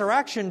the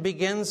resurrection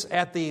begins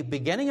at the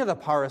beginning of the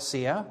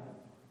parousia,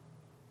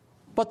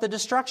 but the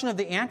destruction of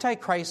the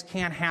Antichrist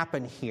can't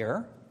happen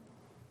here,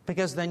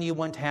 because then you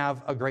wouldn't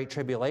have a great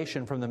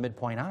tribulation from the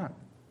midpoint on.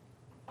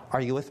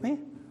 Are you with me?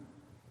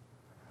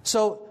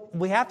 So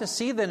we have to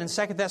see then in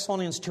 2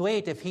 Thessalonians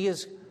 2:8, if he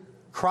is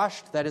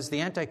crushed, that is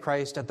the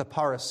Antichrist, at the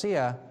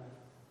parousia,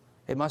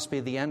 it must be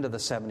the end of the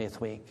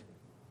 70th week,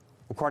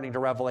 according to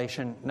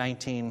Revelation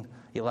 19,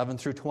 11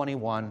 through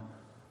 21,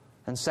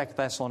 and 2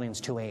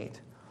 Thessalonians 2:8.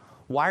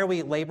 Why are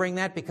we laboring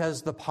that?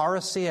 Because the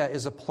parousia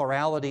is a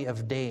plurality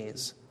of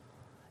days.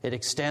 It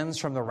extends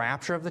from the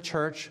rapture of the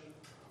church,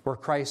 where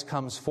Christ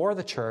comes for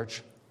the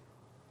church.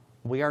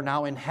 We are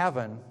now in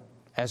heaven,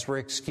 as we're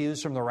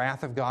excused from the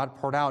wrath of God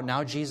poured out.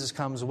 Now Jesus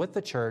comes with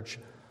the church,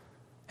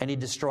 and he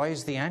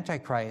destroys the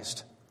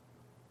Antichrist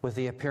with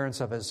the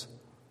appearance of his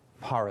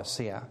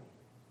parousia.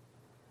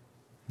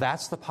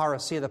 That's the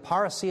parousia. The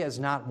parousia is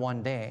not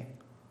one day.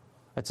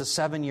 It's a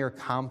 7-year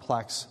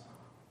complex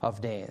of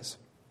days.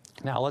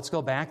 Now let's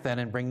go back then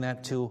and bring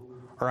that to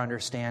our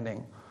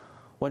understanding.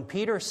 When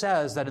Peter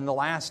says that in the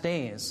last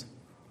days,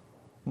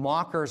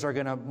 mockers are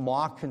going to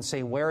mock and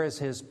say, where is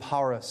his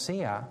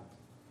parousia?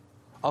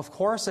 Of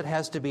course it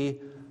has to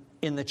be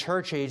in the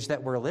church age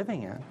that we're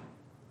living in.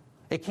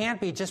 It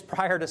can't be just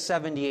prior to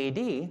 70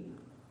 A.D.,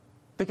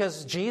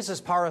 because Jesus'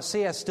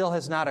 parousia still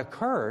has not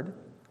occurred.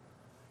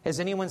 Has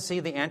anyone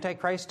seen the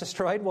Antichrist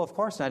destroyed? Well, of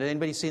course not. Did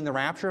anybody see the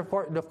rapture?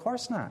 Of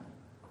course not.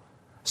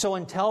 So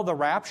until the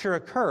rapture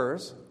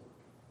occurs,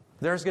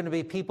 there's going to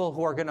be people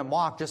who are going to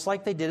mock, just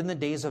like they did in the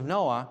days of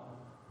Noah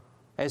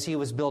as he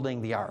was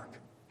building the ark.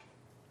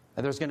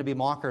 And there's going to be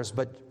mockers,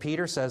 but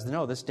Peter says,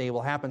 no, this day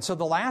will happen. So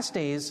the last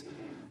days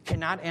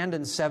cannot end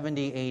in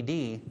 70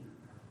 A.D.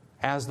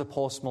 as the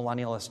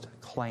postmillennialists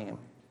claim.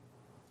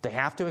 They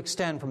have to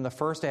extend from the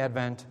first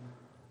advent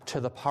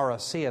to the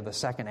parousia, the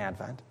second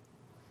advent.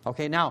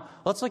 Okay, now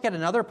let's look at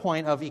another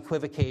point of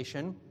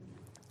equivocation.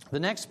 The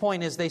next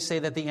point is they say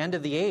that the end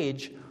of the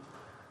age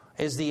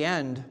is the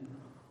end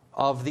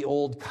of the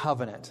old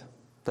covenant,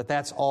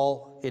 that's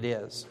all it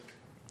is.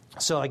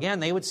 So again,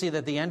 they would see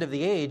that the end of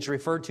the age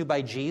referred to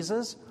by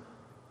Jesus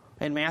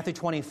in Matthew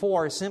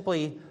 24 is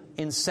simply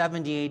in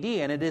 70 AD,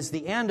 and it is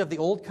the end of the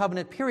old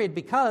covenant period,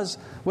 because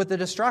with the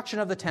destruction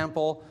of the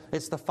temple,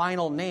 it's the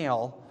final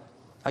nail,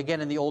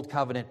 again, in the old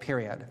covenant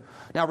period.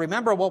 Now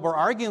remember what we're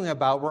arguing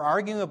about. We're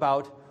arguing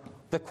about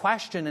the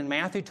question in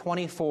Matthew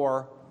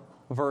 24,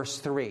 verse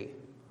 3,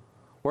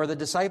 where the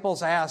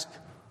disciples ask,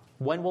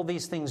 when will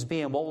these things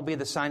be, and what will be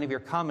the sign of your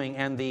coming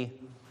and the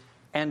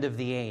end of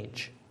the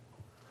age?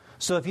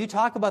 So if you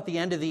talk about the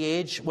end of the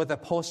age with a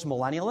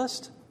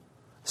postmillennialist,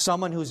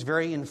 someone who's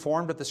very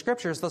informed with the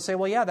Scriptures, they'll say,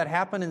 well, yeah, that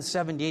happened in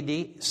 70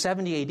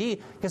 AD,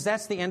 because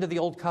that's the end of the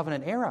Old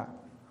Covenant era.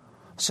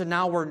 So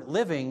now we're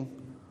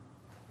living,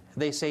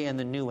 they say, in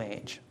the New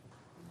Age.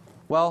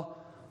 Well,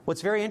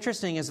 what's very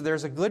interesting is that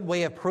there's a good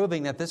way of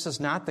proving that this is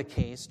not the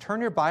case.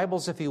 Turn your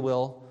Bibles, if you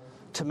will,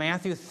 to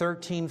Matthew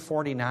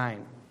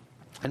 13:49.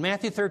 And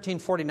Matthew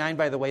 13:49,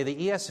 by the way, the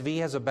ESV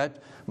has a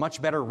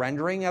much better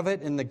rendering of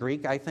it in the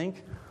Greek, I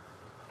think.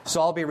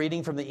 So I'll be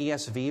reading from the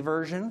ESV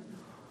version.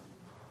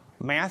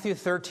 Matthew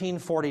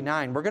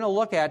 13:49. We're going to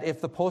look at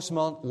if the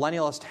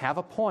postmillennialists have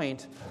a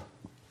point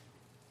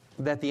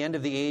that the end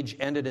of the age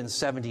ended in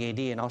 70 AD,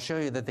 and I'll show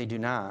you that they do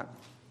not.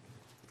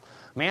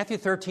 Matthew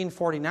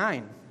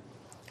 13:49.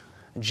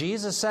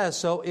 Jesus says,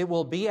 so it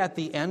will be at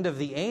the end of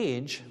the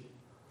age,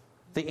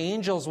 the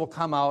angels will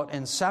come out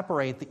and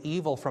separate the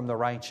evil from the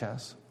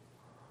righteous.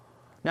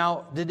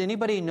 Now, did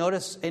anybody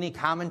notice any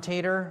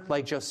commentator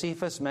like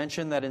Josephus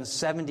mention that in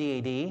 70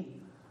 AD,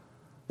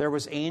 there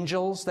was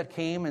angels that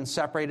came and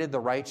separated the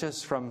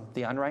righteous from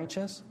the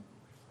unrighteous?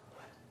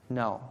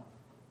 No.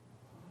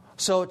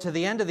 So to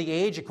the end of the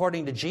age,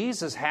 according to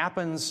Jesus,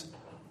 happens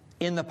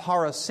in the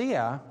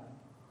parousia,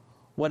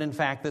 when in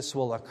fact this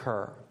will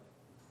occur.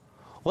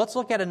 Let's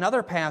look at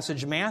another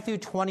passage, Matthew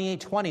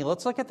 28:20.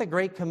 Let's look at the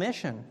Great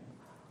Commission.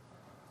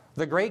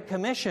 The Great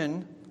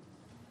Commission,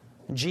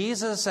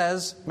 Jesus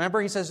says, remember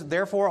he says,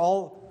 therefore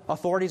all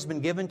authority has been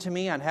given to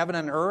me on heaven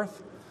and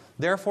earth.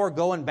 Therefore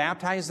go and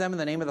baptize them in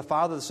the name of the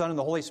Father, the Son, and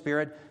the Holy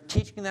Spirit,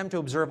 teaching them to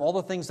observe all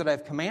the things that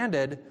I've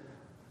commanded.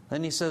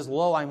 Then he says,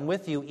 lo, I'm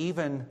with you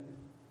even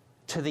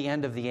to the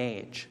end of the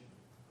age.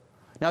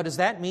 Now, does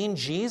that mean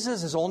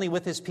Jesus is only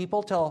with his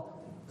people till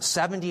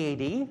 70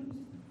 AD?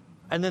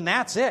 And then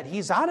that's it.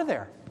 He's out of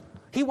there.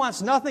 He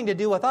wants nothing to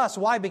do with us.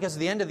 Why? Because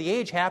the end of the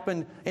age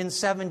happened in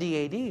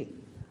 70 AD.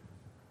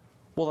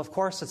 Well, of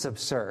course it's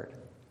absurd.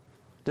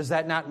 Does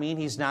that not mean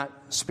he's not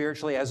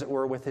spiritually, as it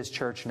were, with his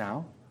church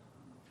now?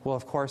 Well,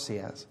 of course he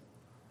is.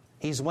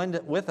 He's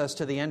with us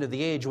to the end of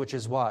the age, which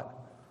is what?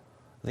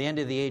 The end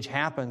of the age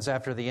happens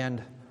after the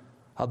end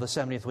of the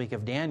 70th week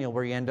of Daniel,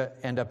 where you end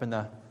up in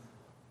the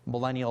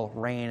millennial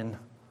reign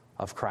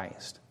of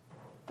Christ.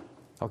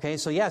 Okay,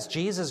 so yes,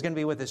 Jesus is going to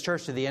be with his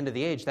church to the end of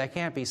the age. That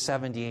can't be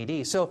 70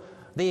 AD. So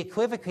they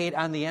equivocate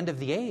on the end of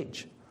the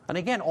age. And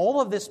again,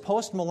 all of this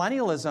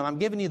post-millennialism, I'm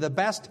giving you the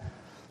best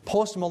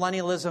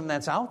post-millennialism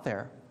that's out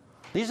there.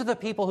 These are the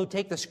people who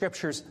take the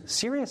Scriptures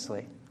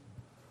seriously.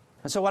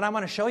 And so what I'm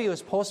going to show you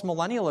is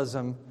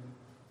post-millennialism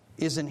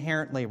is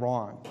inherently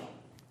wrong.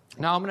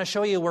 Now I'm going to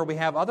show you where we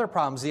have other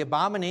problems. The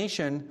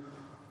abomination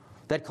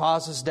that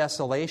causes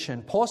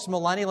desolation.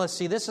 Post-millennialists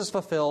see this is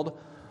fulfilled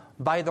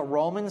by the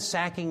Romans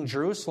sacking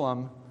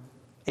Jerusalem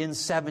in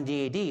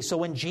 70 AD. So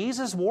when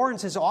Jesus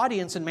warns his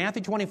audience in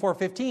Matthew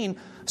 24:15,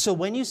 so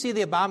when you see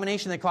the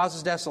abomination that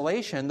causes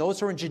desolation, those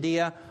who are in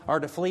Judea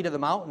are to flee to the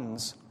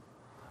mountains,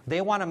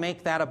 they want to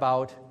make that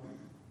about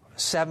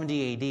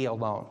 70 AD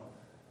alone.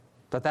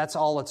 That's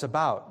all it's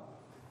about.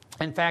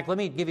 In fact, let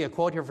me give you a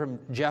quote here from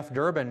Jeff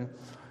Durbin.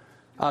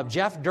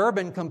 Jeff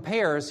Durbin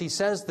compares, he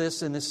says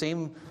this in the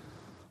same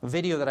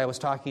video that I was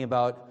talking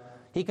about,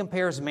 he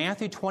compares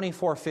Matthew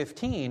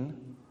 24:15,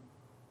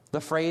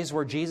 the phrase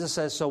where Jesus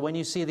says, so when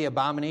you see the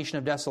abomination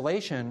of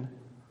desolation,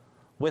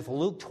 with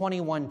Luke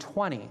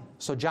 21:20.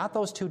 So jot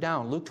those two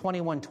down. Luke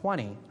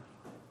 21:20,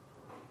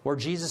 where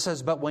Jesus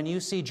says, but when you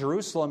see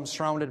Jerusalem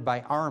surrounded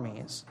by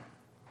armies.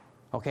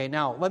 Okay,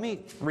 now let me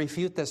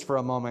refute this for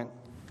a moment.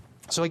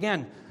 So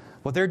again,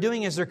 what they're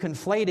doing is they're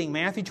conflating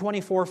Matthew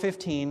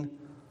 24:15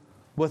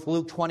 with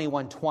Luke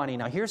 21:20.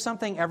 Now here's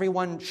something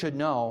everyone should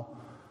know.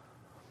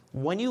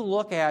 When you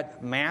look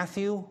at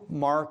Matthew,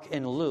 Mark,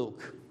 and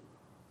Luke,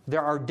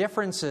 there are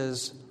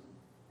differences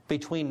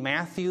between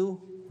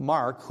Matthew,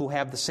 Mark, who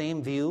have the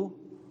same view,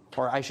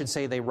 or I should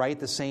say they write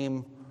the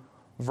same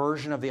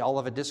version of the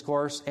Olivet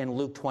Discourse, and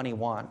Luke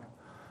 21.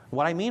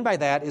 What I mean by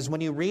that is when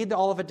you read the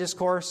Olivet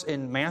Discourse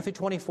in Matthew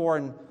 24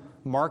 and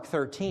Mark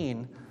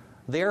 13,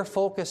 they're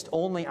focused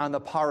only on the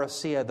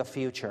parousia, the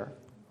future.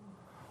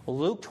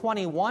 Luke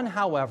 21,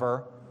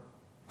 however,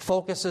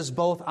 focuses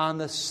both on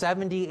the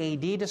 70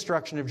 AD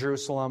destruction of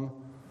Jerusalem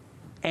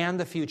and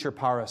the future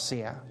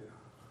parousia.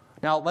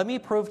 Now, let me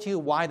prove to you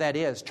why that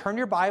is. Turn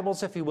your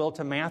Bibles, if you will,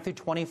 to Matthew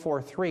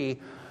 24:3.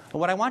 And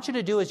what I want you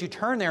to do is you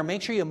turn there,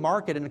 make sure you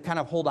mark it and kind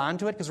of hold on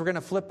to it, because we're going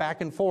to flip back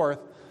and forth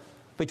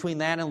between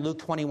that and Luke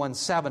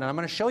 21:7. And I'm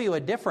going to show you a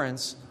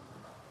difference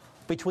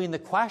between the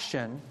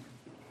question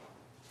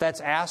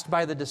that's asked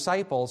by the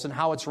disciples and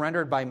how it's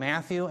rendered by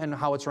Matthew and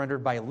how it's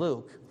rendered by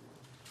Luke.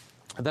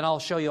 And then I'll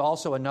show you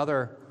also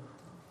another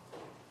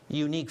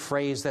unique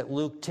phrase that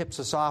Luke tips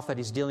us off that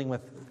he's dealing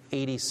with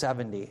AD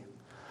 70.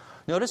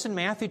 Notice in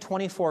Matthew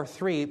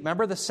 24:3,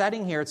 remember the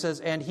setting here, it says,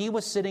 and he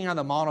was sitting on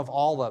the Mount of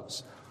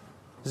Olives.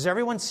 Does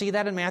everyone see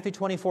that in Matthew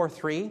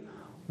 24:3?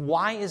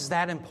 Why is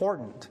that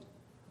important?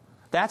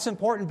 That's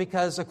important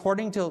because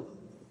according to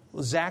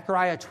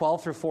Zechariah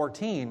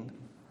 12-14,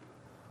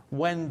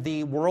 when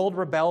the world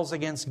rebels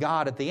against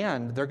God at the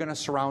end, they're going to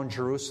surround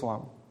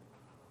Jerusalem.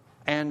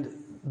 And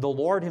the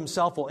Lord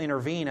himself will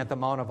intervene at the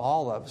Mount of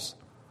Olives.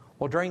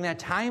 Well, during that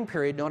time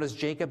period, known as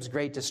Jacob's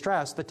great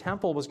distress, the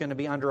temple was going to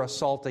be under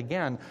assault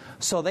again.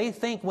 So they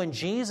think when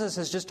Jesus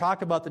has just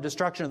talked about the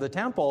destruction of the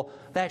temple,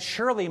 that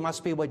surely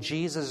must be what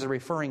Jesus is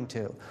referring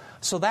to.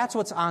 So that's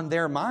what's on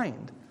their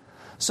mind.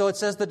 So it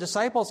says the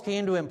disciples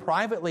came to him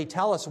privately,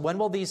 tell us, when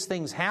will these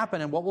things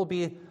happen and what will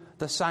be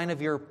the sign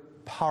of your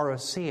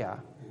parousia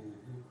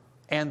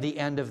and the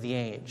end of the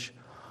age?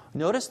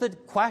 Notice the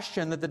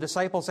question that the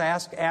disciples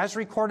ask, as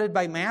recorded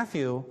by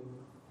Matthew,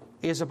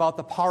 is about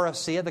the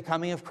parousia, the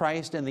coming of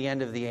Christ, and the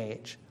end of the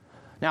age.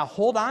 Now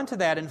hold on to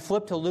that and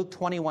flip to Luke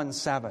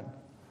 21:7.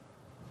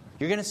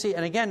 You're going to see,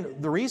 and again,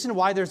 the reason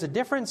why there's a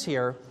difference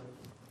here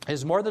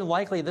is more than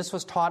likely this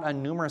was taught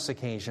on numerous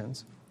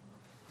occasions.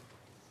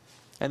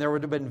 And there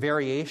would have been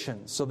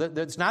variations. So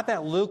it's not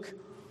that Luke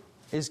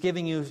is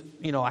giving you,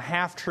 a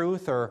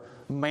half-truth or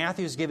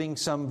Matthew's giving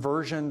some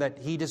version that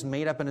he just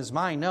made up in his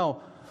mind.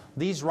 No,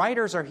 these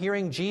writers are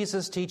hearing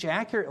Jesus teach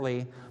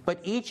accurately, but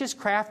each is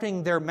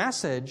crafting their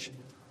message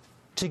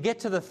to get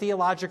to the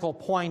theological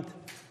point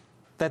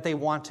that they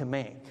want to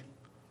make.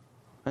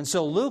 And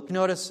so Luke,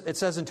 notice it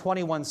says in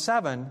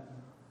 21:7,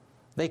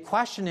 they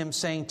question him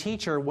saying,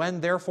 "Teacher,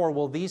 when therefore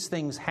will these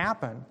things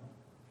happen?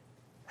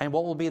 And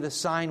what will be the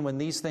sign when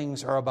these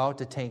things are about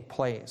to take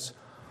place?"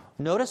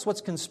 Notice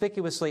what's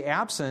conspicuously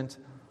absent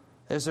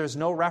is there's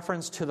no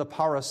reference to the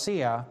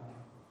parousia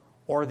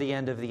or the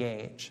end of the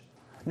age.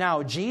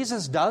 Now,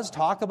 Jesus does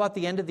talk about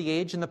the end of the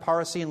age in the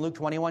parousia in Luke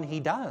 21. He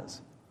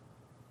does.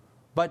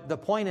 But the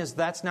point is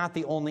that's not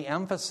the only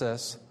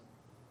emphasis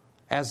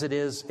as it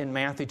is in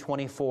Matthew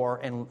 24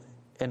 and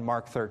in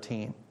Mark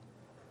 13.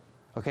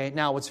 Okay,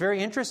 now what's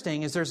very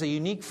interesting is there's a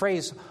unique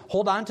phrase.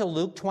 Hold on to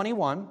Luke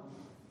 21.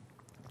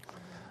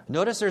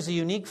 Notice there's a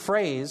unique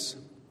phrase.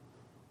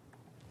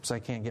 So I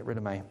can't get rid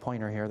of my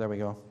pointer here. There we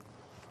go.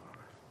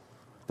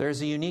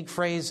 There's a unique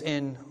phrase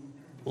in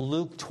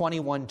Luke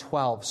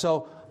 21:12.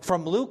 So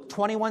from Luke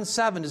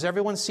 21:7, does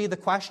everyone see the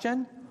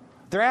question?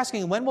 They're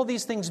asking, when will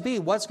these things be?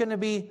 What's going to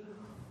be?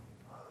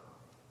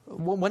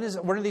 When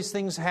do these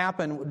things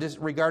happen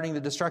regarding the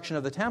destruction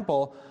of the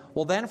temple?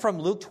 Well, then from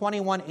Luke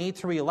 21:8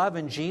 through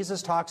 11,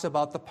 Jesus talks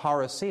about the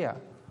parousia.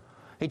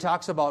 He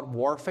talks about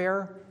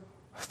warfare,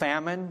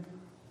 famine,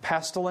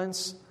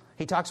 pestilence.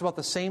 He talks about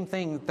the same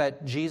thing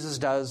that Jesus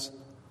does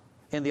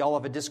in the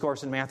Olivet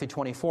Discourse in Matthew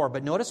 24.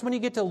 But notice when you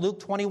get to Luke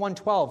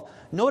 21:12,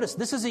 notice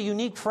this is a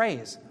unique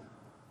phrase.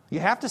 You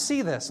have to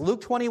see this.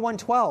 Luke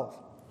 21:12.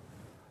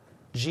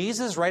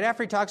 Jesus, right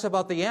after he talks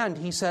about the end,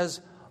 he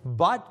says,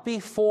 "But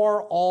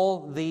before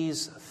all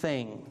these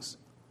things."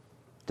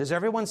 Does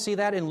everyone see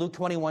that in Luke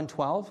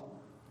 21:12?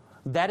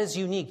 That is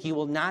unique. You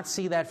will not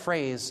see that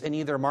phrase in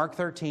either Mark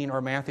 13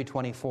 or Matthew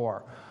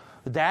 24.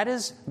 That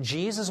is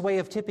Jesus' way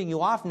of tipping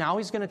you off. Now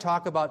he's going to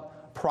talk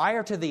about,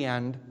 prior to the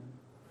end,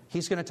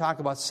 he's going to talk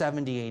about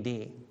 70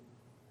 AD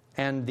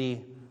and the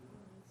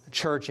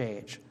church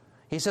age.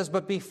 He says,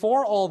 "But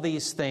before all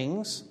these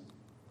things,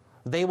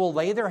 they will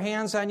lay their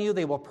hands on you,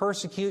 they will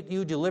persecute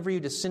you, deliver you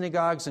to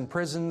synagogues and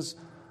prisons,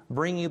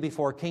 bring you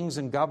before kings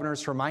and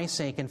governors for my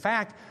sake." In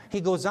fact,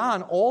 he goes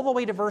on all the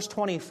way to verse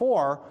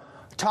 24,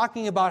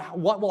 talking about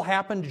what will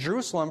happen to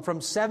Jerusalem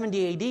from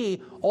 70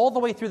 AD all the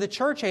way through the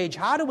church age.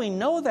 How do we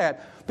know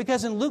that?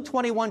 Because in Luke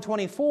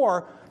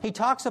 21:24, he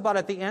talks about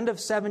at the end of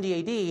 70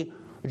 AD,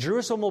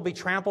 Jerusalem will be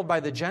trampled by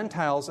the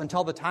Gentiles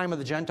until the time of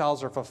the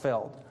Gentiles are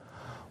fulfilled.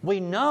 We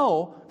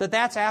know that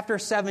that's after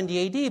 70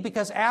 AD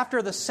because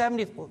after the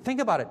 70... Think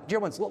about it, dear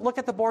ones. Look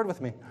at the board with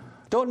me.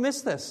 Don't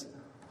miss this.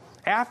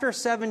 After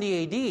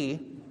 70 AD,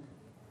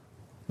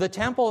 the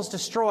temple is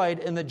destroyed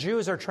and the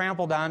Jews are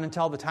trampled on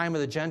until the time of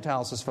the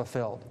Gentiles is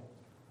fulfilled.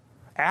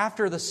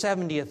 After the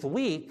 70th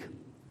week,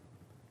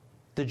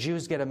 the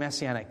Jews get a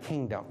messianic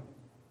kingdom.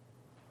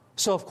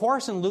 So, of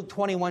course, in Luke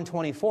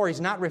 21:24,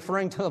 he's not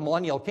referring to the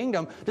millennial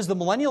kingdom. Does the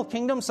millennial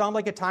kingdom sound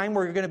like a time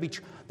where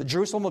the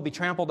Jerusalem will be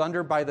trampled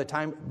under by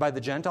the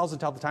Gentiles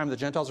until the time the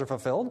Gentiles are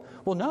fulfilled?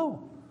 Well,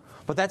 no.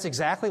 But that's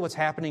exactly what's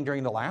happening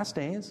during the last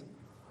days.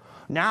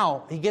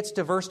 Now, he gets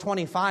to verse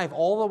 25,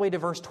 all the way to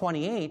verse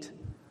 28,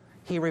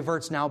 he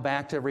reverts now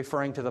back to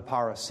referring to the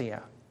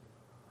parousia.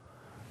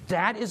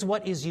 That is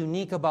what is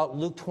unique about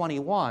Luke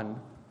 21.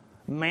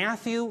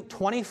 Matthew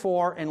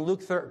 24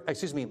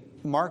 and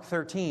Mark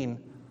 13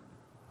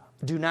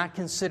 do not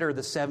consider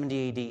the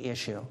 70 AD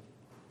issue.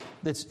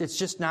 It's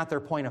just not their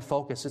point of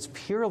focus. It's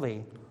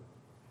purely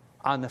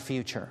on the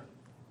future.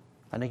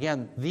 And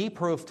again, the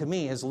proof to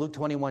me is Luke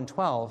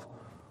 21:12,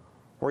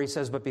 where he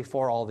says, "But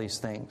before all these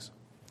things."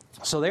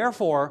 So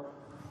therefore,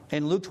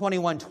 in Luke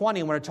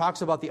 21:20, when it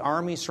talks about the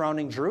army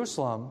surrounding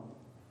Jerusalem,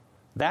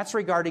 that's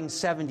regarding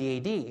 70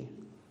 AD.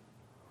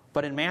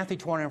 But in Matthew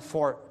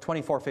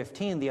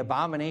 24:15, the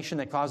abomination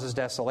that causes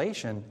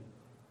desolation,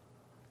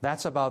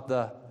 that's about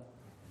the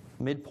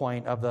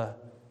midpoint of the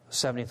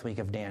 70th week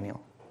of Daniel.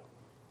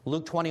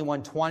 Luke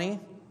 21:20,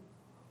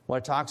 when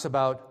it talks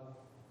about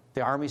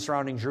the army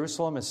surrounding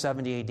Jerusalem, is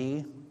 70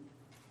 AD.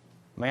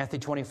 Matthew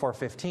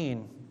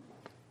 24:15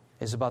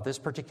 is about this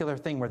particular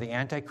thing where the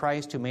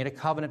Antichrist, who made a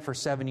covenant for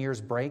 7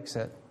 years, breaks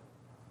it.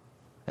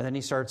 And then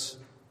he starts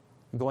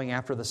going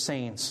after the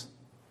saints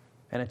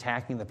and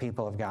attacking the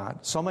people of God.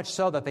 So much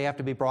so that they have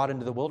to be brought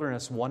into the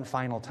wilderness one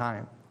final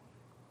time.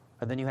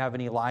 And then you have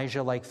an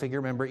Elijah-like figure.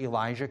 Remember,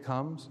 Elijah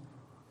comes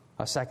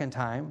a second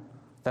time.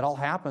 That all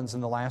happens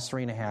in the last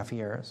 3.5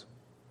 years.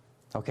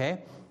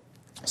 Okay?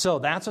 So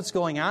that's what's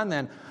going on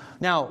then.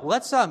 Now,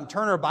 let's turn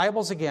our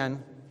Bibles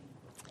again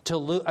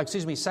to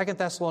 2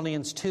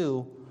 Thessalonians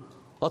 2.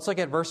 Let's look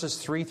at verses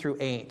 3 through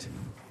 8.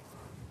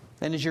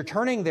 And as you're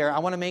turning there, I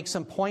want to make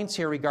some points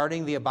here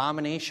regarding the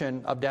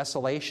abomination of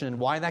desolation and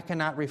why that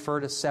cannot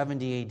refer to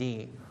 70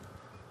 AD.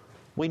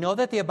 We know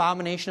that the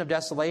abomination of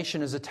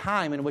desolation is a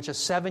time in which a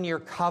 7-year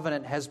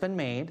covenant has been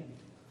made,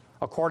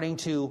 according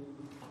to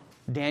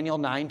Daniel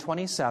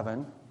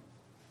 9:27,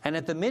 and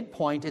at the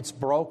midpoint it's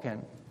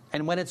broken.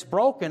 And when it's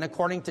broken,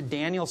 according to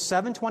Daniel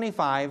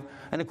 7:25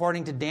 and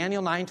according to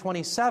Daniel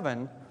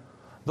 9:27,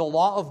 the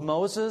law of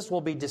Moses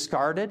will be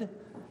discarded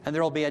and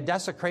there will be a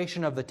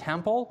desecration of the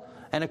temple.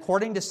 And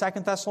according to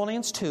 2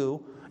 Thessalonians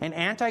 2, an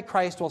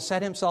Antichrist will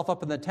set himself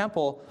up in the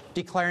temple,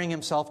 declaring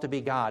himself to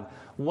be God.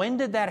 When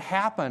did that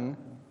happen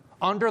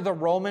under the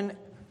Roman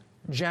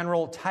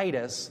general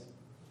Titus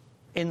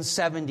in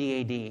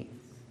 70 AD?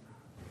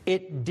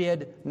 It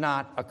did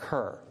not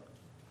occur.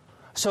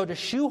 So to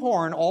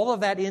shoehorn all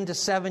of that into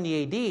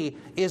 70 AD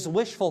is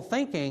wishful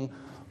thinking,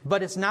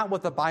 but it's not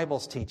what the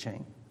Bible's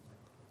teaching.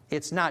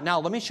 It's not.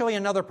 Now, let me show you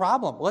another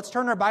problem. Let's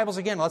turn our Bibles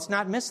again. Let's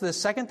not miss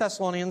this. 2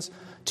 Thessalonians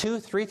 2,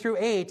 3 through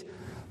 8.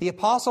 The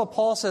Apostle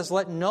Paul says,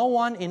 "Let no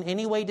one in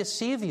any way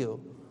deceive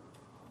you,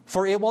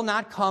 for it will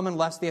not come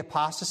unless the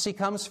apostasy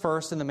comes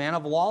first and the man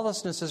of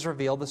lawlessness is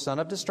revealed, the son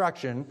of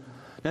destruction."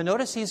 Now,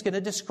 notice he's going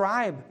to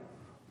describe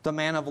the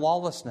man of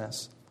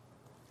lawlessness.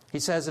 He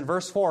says in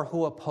verse 4,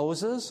 "Who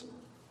opposes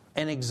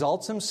and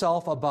exalts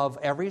himself above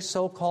every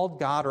so-called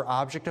God or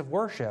object of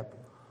worship,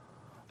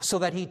 so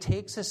that he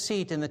takes a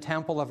seat in the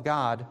temple of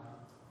God,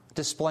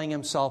 displaying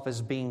himself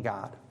as being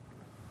God."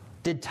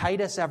 Did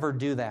Titus ever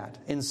do that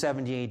in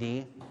 70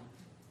 AD?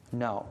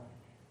 No,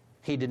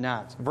 he did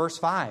not. Verse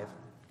 5,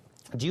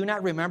 "Do you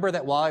not remember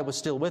that while I was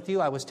still with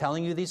you, I was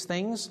telling you these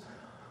things?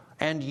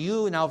 And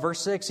you," now verse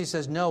 6, he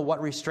says, "know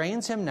what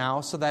restrains him now,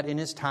 so that in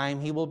his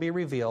time he will be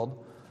revealed.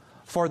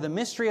 For the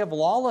mystery of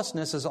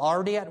lawlessness is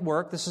already at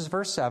work." This is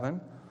verse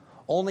 7.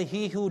 "Only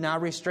he who now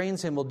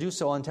restrains him will do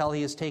so until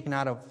he is taken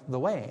out of the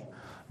way."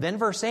 Then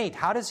verse 8,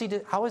 how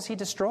is he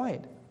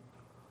destroyed?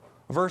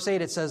 Verse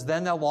 8, it says,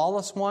 "Then the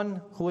lawless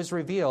one who is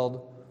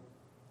revealed,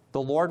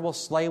 the Lord will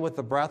slay with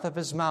the breath of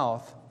his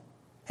mouth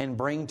and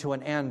bring to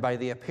an end by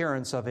the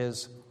appearance of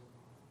his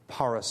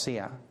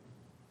parousia."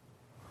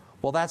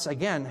 Well, that's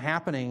again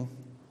happening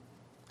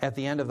at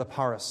the end of the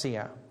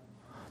parousia.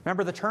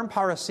 Remember, the term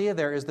parousia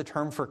there is the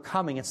term for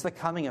coming. It's the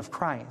coming of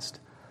Christ.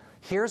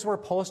 Here's where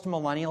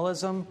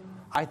postmillennialism,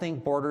 I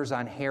think, borders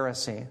on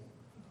heresy.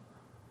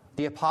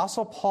 The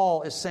Apostle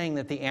Paul is saying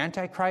that the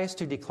Antichrist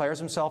who declares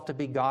himself to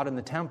be God in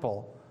the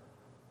temple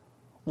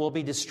will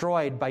be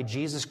destroyed by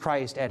Jesus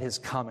Christ at his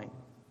coming.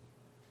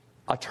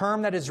 A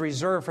term that is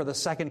reserved for the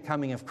second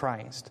coming of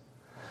Christ.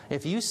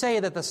 If you say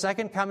that the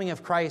second coming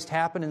of Christ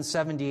happened in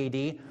 70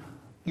 AD,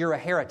 you're a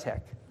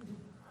heretic.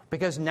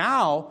 Because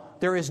now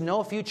there is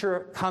no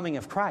future coming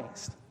of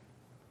Christ.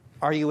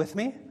 Are you with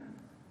me?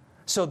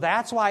 So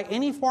that's why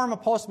any form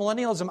of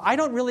postmillennialism, I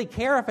don't really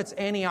care if it's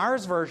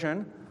NER's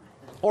version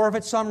or if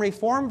it's some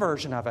reform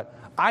version of it.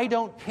 I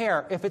don't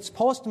care. If it's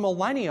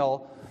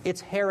postmillennial,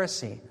 it's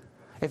heresy.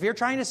 If you're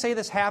trying to say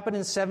this happened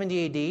in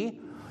 70 AD,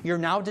 you're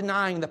now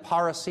denying the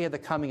parousia, the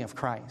coming of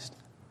Christ.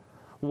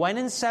 When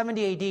in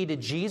 70 AD did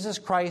Jesus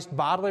Christ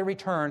bodily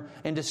return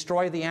and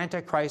destroy the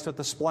Antichrist with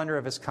the splendor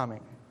of his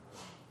coming?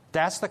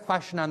 That's the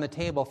question on the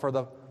table for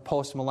the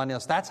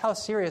postmillennialists. That's how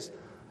serious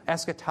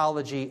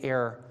eschatology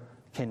error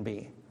can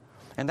be.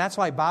 And that's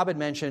why Bob had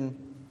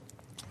mentioned,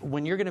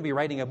 when you're going to be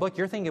writing a book,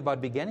 you're thinking about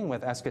beginning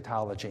with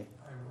eschatology.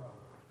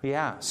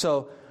 Yeah,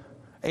 so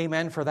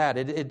amen for that.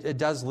 It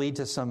does lead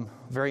to some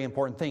very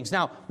important things.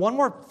 Now, one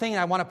more thing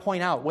I want to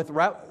point out.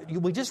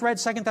 We just read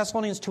 2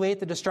 Thessalonians 2:8,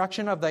 the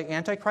destruction of the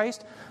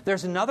Antichrist.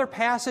 There's another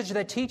passage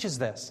that teaches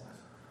this.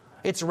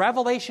 It's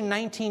Revelation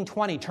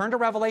 19:20. Turn to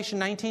Revelation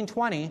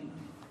 19:20.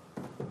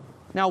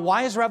 Now,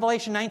 why is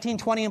Revelation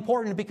 19:20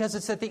 important? Because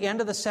it's at the end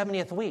of the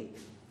 70th week.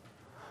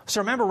 So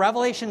remember,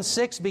 Revelation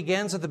 6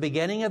 begins at the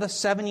beginning of the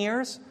 7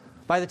 years.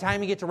 By the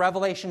time you get to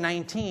Revelation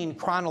 19,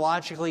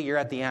 chronologically, you're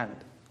at the end.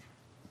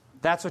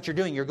 That's what you're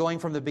doing. You're going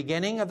from the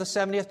beginning of the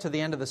 70th to the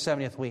end of the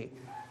 70th week.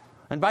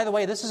 And by the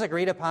way, this is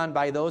agreed upon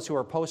by those who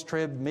are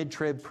post-trib,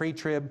 mid-trib,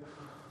 pre-trib,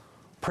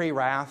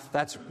 pre-wrath.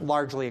 That's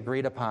largely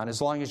agreed upon,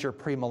 as long as you're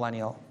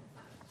premillennial.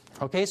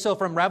 Okay, so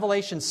from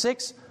Revelation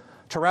 6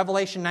 to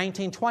Revelation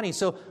 19:20.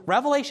 So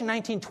Revelation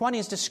 19:20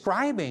 is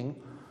describing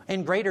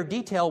in greater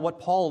detail what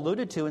Paul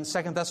alluded to in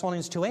 2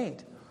 Thessalonians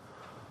 2:8.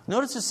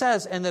 Notice it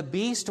says, "And the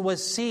beast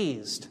was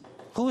seized."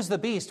 Who's the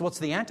beast? What's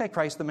the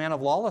Antichrist, the man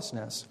of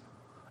lawlessness,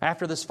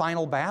 after this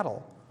final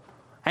battle.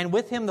 "And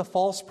with him the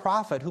false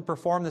prophet who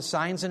performed the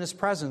signs in his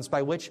presence,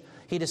 by which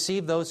he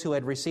deceived those who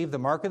had received the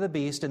mark of the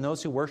beast and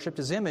those who worshipped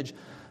his image.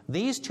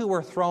 These two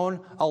were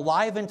thrown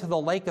alive into the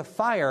lake of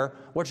fire,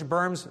 which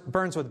burns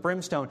with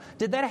brimstone."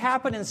 Did that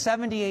happen in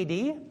 70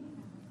 AD?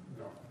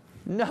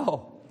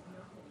 No.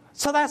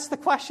 So that's the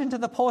question to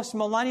the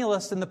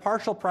post-millennialist and the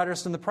partial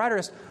preterist and the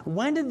preterist.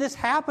 When did this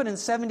happen in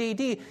 70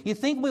 AD? You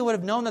think we would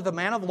have known that the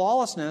man of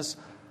lawlessness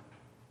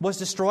was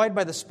destroyed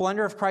by the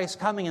splendor of Christ's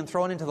coming and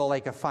thrown into the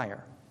lake of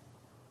fire.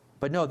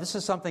 But no, this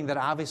is something that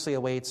obviously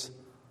awaits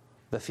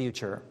the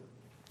future.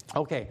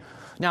 Okay,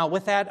 now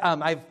with that,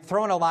 I've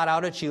thrown a lot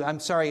out at you. I'm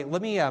sorry,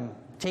 let me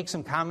take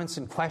some comments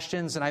and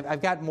questions, and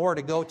I've got more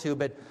to go to,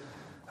 but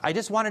I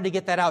just wanted to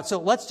get that out. So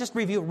let's just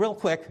review real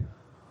quick.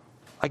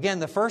 Again,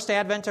 the first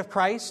advent of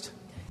Christ,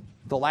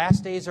 the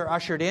last days are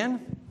ushered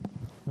in.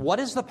 What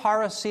is the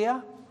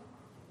parousia?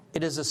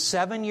 It is a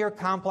 7-year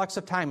complex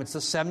of time. It's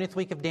the 70th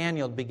week of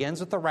Daniel. It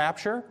begins with the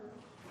rapture.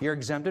 You're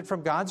exempted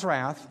from God's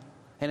wrath.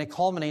 And it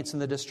culminates in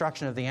the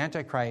destruction of the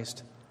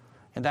Antichrist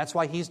And that's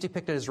why he's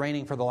depicted as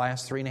reigning for the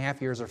last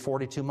 3.5 years or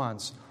 42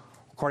 months,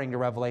 according to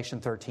Revelation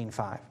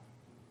 13:5.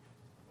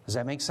 Does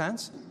that make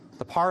sense?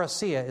 The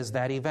parousia is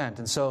that event.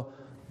 And so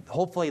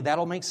hopefully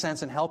that'll make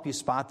sense and help you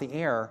spot the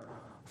error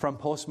from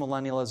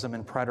postmillennialism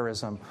and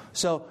preterism.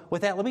 So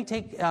with that, let me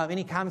take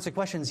any comments or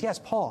questions. Yes,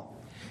 Paul.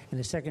 In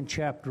the second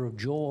chapter of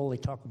Joel, they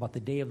talk about the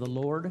day of the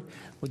Lord.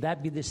 Would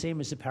that be the same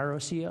as the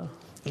parousia?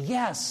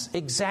 Yes,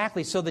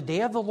 exactly. So the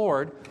day of the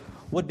Lord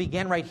would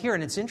begin right here.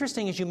 And it's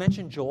interesting, as you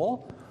mentioned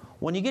Joel,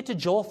 when you get to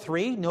Joel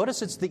 3,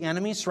 notice it's the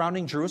enemy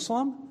surrounding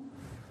Jerusalem.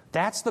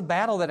 That's the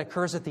battle that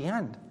occurs at the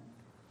end.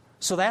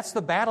 So that's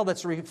the battle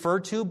that's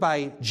referred to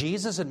by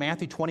Jesus in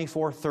Matthew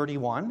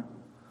 24:31.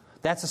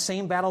 That's the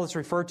same battle that's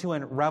referred to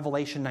in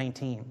Revelation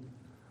 19.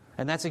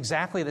 And that's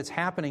exactly that's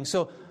happening.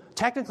 So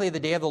technically the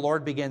day of the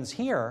Lord begins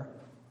here,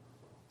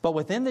 but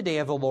within the day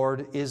of the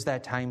Lord is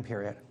that time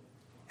period.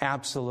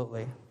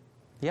 Absolutely.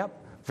 Yep.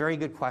 Very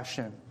good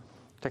question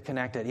to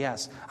connect it.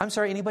 Yes. I'm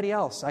sorry, anybody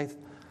else? I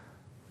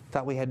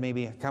thought we had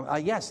maybe...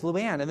 yes,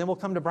 Luann, and then we'll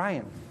come to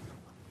Brian.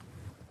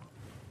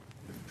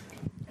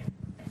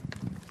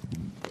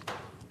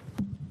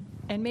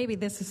 And maybe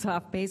this is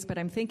off base, but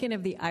I'm thinking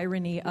of the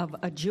irony of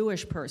a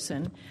Jewish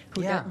person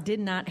who did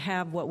not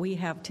have what we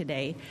have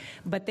today,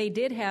 but they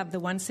did have the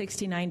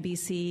 169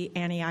 BC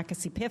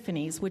Antiochus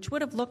Epiphanes, which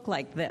would have looked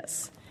like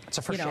this. It's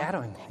a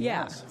foreshadowing.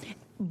 Yeah. Yes.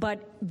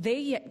 But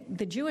the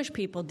Jewish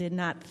people did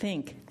not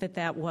think that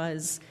that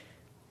was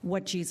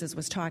what Jesus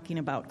was talking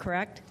about,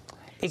 correct?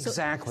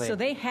 Exactly. So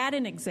they had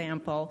an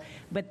example,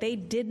 but they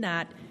did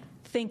not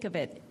think of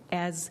it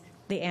as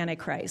the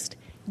Antichrist.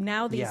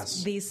 Now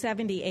these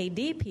 70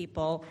 AD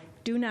people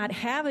do not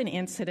have an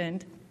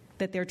incident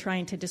that they're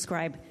trying to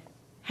describe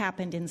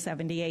happened in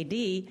 70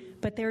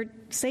 AD, but they're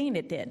saying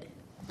it did.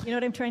 You know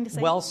what I'm trying to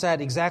say? Well said,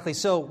 exactly.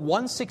 So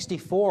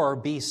 164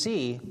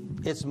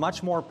 BC is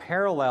much more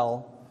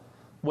parallel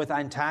with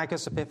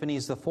Antiochus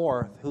Epiphanes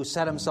IV, who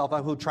set himself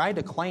up, who tried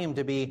to claim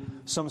to be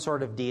some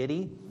sort of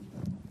deity.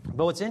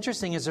 But what's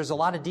interesting is there's a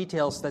lot of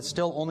details that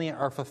still only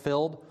are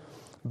fulfilled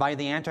by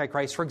the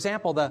Antichrist. For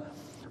example, the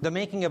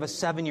making of a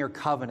 7-year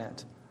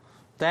covenant.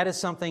 That is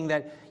something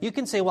that you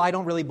can say, well, I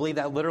don't really believe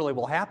that literally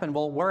will happen.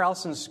 Well, where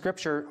else in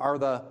Scripture are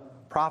the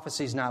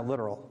prophecies not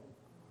literal?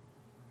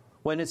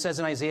 When it says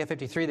in Isaiah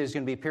 53 that he's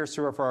going to be pierced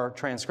through for our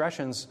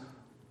transgressions,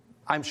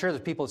 I'm sure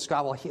that people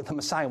scoff, well, the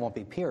Messiah won't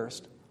be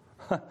pierced.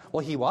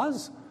 Well, he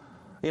was.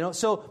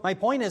 So my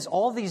point is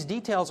all these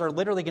details are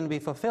literally going to be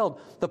fulfilled.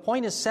 The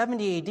point is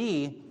 70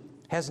 AD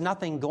has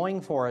nothing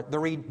going for it. The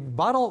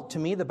rebuttal, to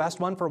me, the best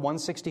one for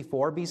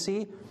 164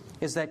 BC,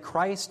 is that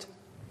Christ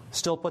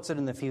still puts it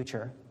in the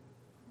future.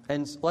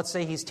 And let's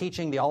say he's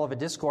teaching the Olivet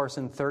Discourse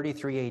in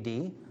 33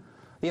 AD.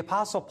 The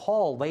Apostle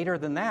Paul, later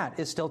than that,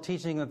 is still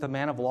teaching that the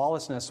man of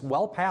lawlessness,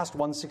 well past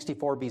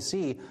 164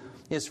 BC,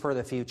 is for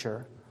the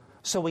future.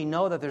 So we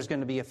know that there's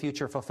going to be a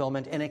future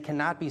fulfillment, and it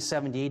cannot be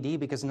 70 AD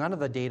because none of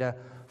the data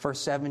for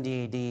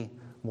 70 AD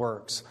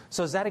works.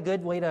 So is that a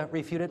good way to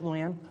refute it,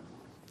 Luann?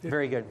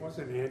 Very good.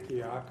 Wasn't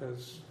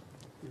Antiochus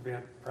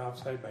event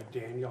prophesied by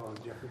Daniel in a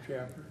different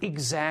chapter?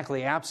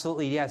 Exactly,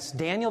 absolutely, yes.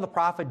 Daniel the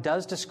prophet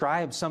does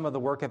describe some of the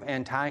work of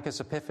Antiochus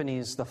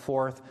Epiphanes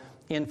IV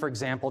in, for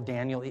example,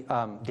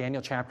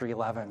 Daniel chapter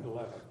 11.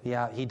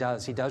 Yeah, he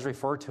does. He does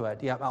refer to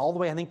it. Yeah, all the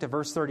way, I think, to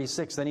verse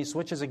 36. Then he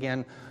switches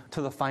again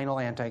to the final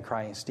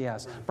Antichrist.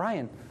 Yes.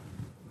 Brian.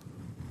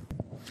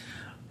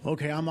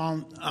 Okay, I'm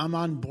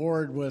on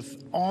board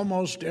with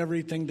almost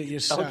everything that you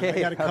said. Okay, I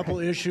got a couple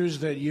issues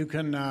that you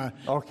can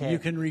Okay. you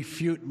can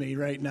refute me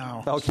right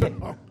now. Okay.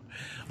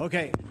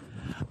 Okay.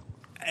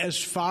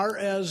 As far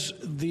as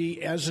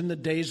in the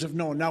days of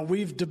Noah. Now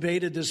we've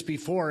debated this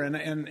before,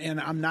 and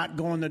I'm not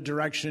going the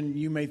direction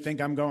you may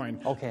think I'm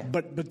going. Okay.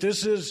 But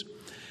this is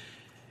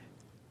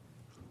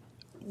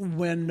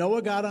when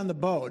Noah got on the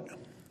boat,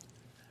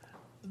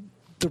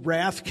 the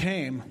wrath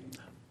came,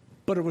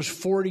 but it was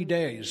 40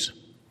 days.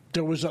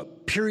 There was a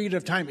period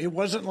of time. It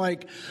wasn't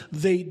like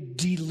the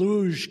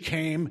deluge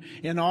came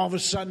and all of a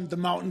sudden the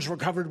mountains were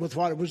covered with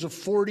water. It was a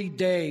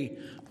 40-day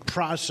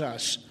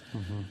process.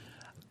 Mm-hmm.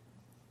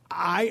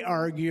 I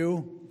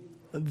argue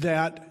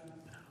that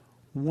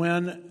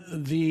when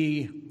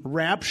the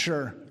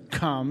rapture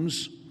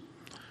comes,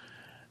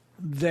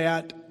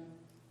 what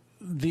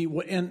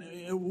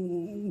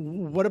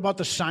about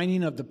the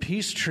signing of the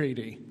peace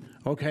treaty?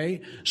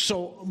 Okay,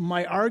 so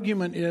my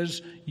argument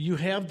is you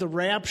have the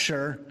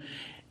rapture,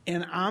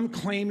 and I'm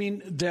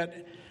claiming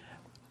that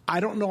I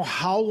don't know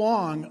how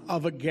long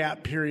of a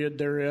gap period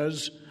there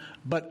is,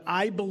 but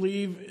I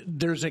believe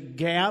there's a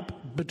gap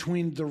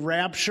between the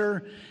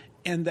rapture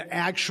and the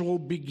actual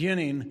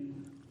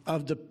beginning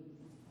of the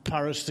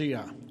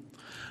parousia.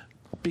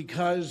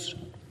 Because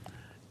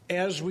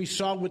as we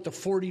saw with the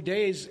 40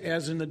 days,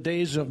 as in the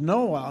days of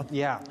Noah,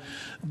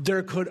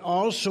 there could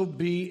also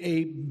be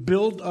a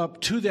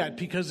build-up to that,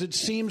 because it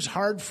seems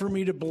hard for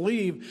me to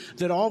believe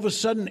that all of a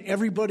sudden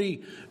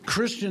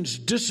Christians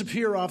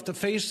disappear off the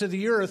face of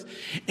the earth,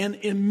 and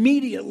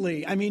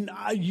immediately,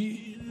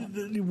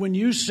 when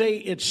you say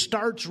it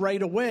starts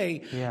right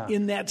away,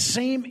 in that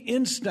same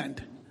instant,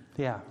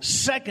 Yeah.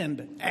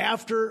 Second,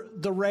 after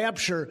the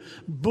rapture,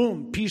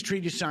 boom, peace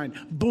treaty signed.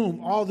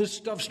 Boom, all this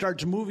stuff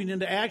starts moving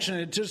into action.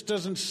 It just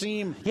doesn't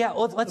seem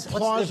let's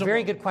plausible. a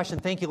very good question.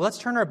 Thank you. Let's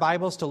turn our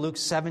Bibles to Luke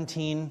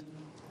 17.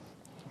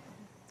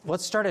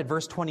 Let's start at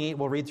verse 28.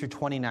 We'll read through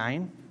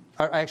 29.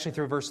 Or actually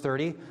through verse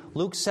 30.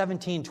 Luke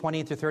 17,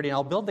 28 through 30. And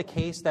I'll build the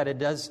case that it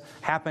does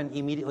happen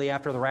immediately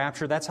after the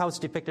rapture. That's how it's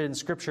depicted in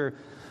Scripture.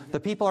 The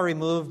people are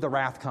removed, the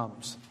wrath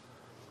comes.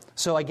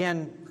 So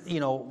again,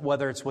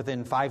 whether it's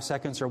within 5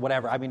 seconds or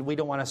whatever. I mean, we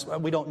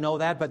don't know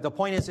that, but the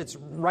point is, it's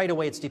right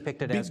away it's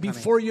depicted as coming.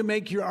 Before you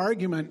make your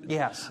argument,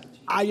 yes,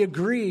 I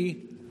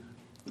agree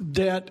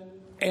that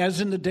as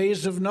in the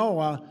days of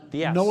Noah,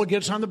 yes. Noah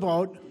gets on the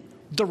boat,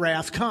 the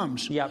wrath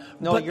comes. Yep.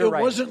 No, but you're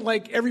right. It wasn't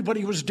like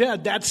everybody was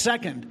dead that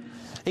second.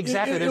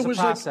 Exactly, there's a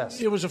process.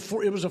 It was a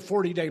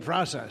 40-day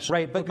process.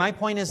 Right, but my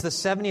point is the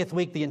 70th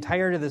week, the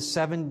entirety of the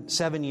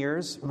seven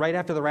years, right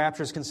after the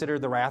rapture is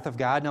considered the wrath of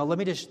God. Now, let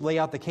me just lay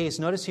out the case.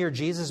 Notice here,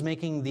 Jesus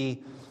making the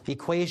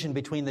equation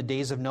between the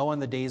days of Noah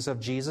and the days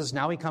of Jesus.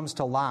 Now he comes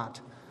to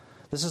Lot.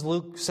 This is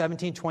Luke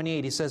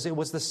 17:28. He says, it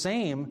was the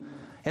same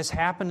as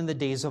happened in the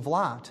days of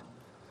Lot.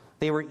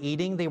 They were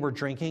eating, they were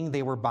drinking,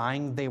 they were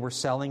buying, they were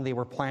selling, they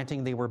were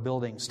planting, they were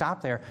building.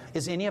 Stop there.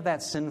 Is any of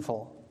that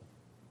sinful?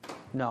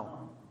 No.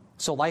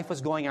 So life was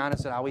going on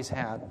as it always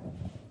had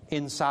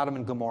in Sodom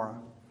and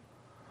Gomorrah.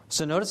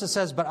 So notice it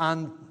says, but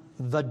on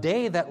the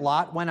day that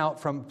Lot went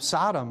out from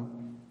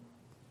Sodom,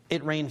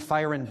 it rained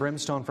fire and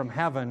brimstone from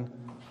heaven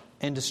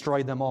and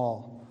destroyed them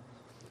all.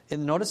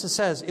 And notice it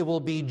says, it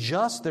will be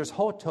just, there's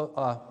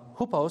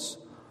hupos,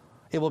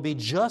 it will be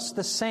just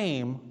the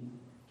same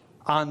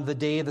on the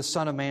day the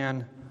Son of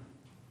Man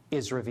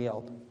is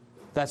revealed.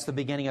 That's the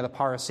beginning of the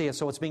parousia.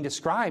 So what's being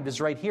described is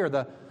right here,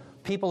 the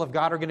people of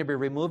God are going to be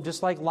removed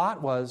just like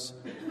Lot was,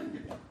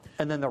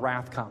 and then the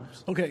wrath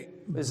comes. Okay.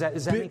 Does that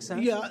make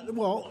sense? Yeah,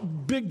 well,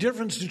 big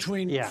difference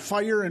between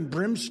fire and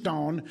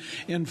brimstone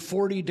and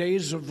 40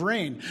 days of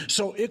rain.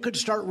 So it could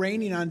start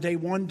raining on day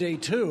 1, day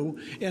 2,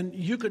 and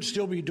you could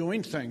still be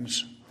doing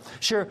things.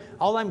 Sure.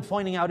 All I'm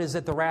pointing out is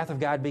that the wrath of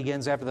God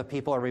begins after the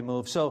people are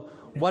removed. So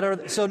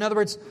in other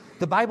words,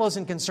 the Bible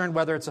isn't concerned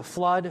whether it's a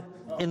flood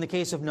in the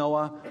case of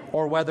Noah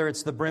or whether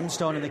it's the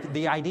brimstone. And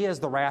the idea is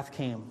the wrath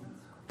came.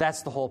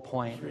 That's the whole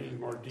point.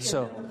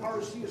 So the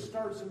parousia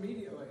starts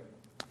immediately.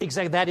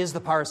 Exactly. That is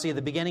the parousia.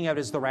 The beginning of it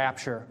is the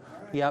rapture.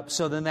 Yep.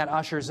 So then that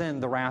ushers in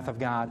the wrath of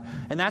God.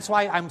 And that's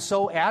why I'm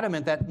so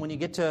adamant that when you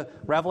get to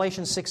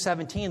Revelation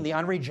 6:17, the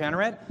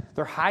unregenerate,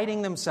 they're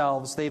hiding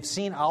themselves. They've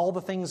seen all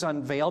the things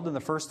unveiled in the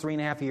first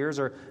 3.5 years,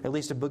 or at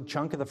least a big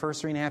chunk of the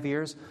first 3.5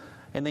 years.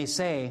 And they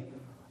say,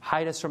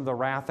 hide us from the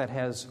wrath that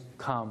has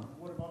come.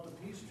 What about the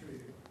peace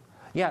treaty?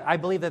 Yeah, I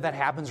believe that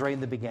happens right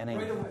in the beginning.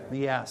 Right away.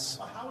 Yes.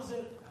 How's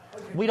it?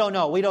 Okay. We don't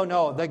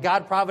know. The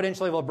God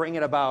providentially will bring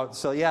it about.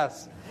 So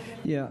yes.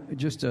 Yeah,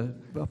 just a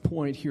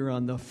point here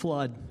on the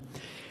flood.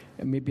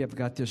 And maybe I've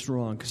got this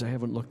wrong because I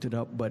haven't looked it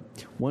up, but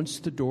once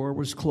the door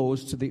was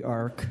closed to the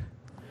ark,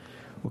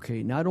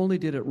 okay, not only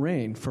did it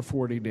rain for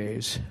 40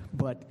 days,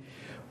 but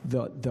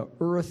the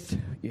earth,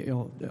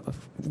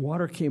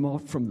 water came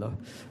out from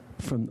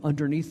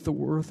underneath the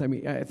earth. I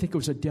mean, I think it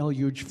was a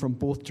deluge from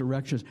both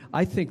directions.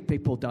 I think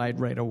people died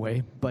right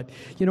away, but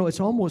it's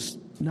almost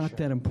not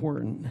that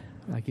important,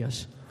 I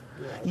guess.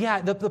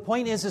 Yeah, the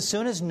point is, as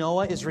soon as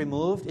Noah is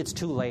removed, it's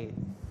too late.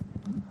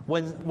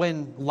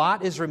 When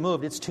Lot is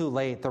removed, it's too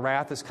late. The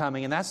wrath is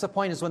coming. And that's the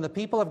point, is when the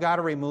people of God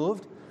are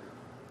removed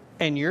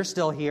and you're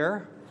still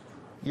here,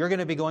 you're going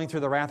to be going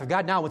through the wrath of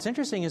God. Now, what's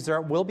interesting is there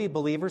will be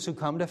believers who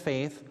come to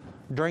faith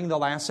during the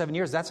last 7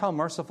 years. That's how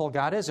merciful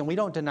God is, and we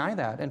don't deny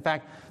that. In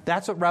fact,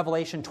 that's what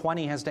Revelation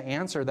 20 has to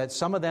answer, that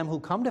some of them who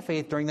come to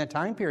faith during that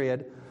time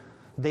period,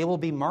 they will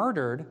be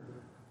martyred,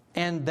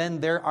 and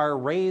then they are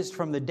raised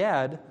from the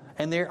dead,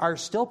 and they are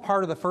still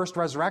part of the first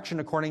resurrection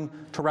according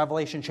to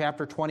Revelation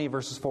chapter 20,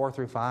 verses 4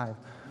 through 5.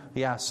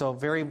 Yeah, so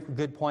very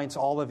good points,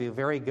 all of you.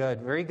 Very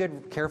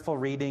good, careful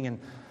reading, and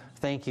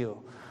thank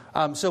you.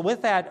 So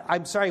with that,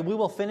 I'm sorry, we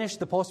will finish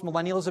the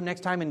postmillennialism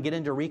next time and get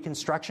into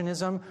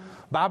Reconstructionism.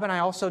 Bob and I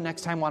also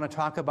next time want to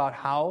talk about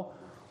how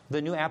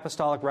the New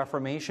Apostolic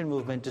Reformation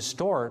movement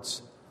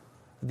distorts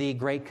the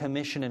Great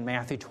Commission in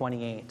Matthew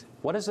 28.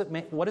 What does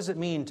it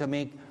mean to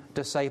make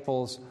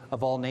disciples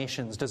of all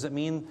nations? Does it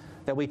mean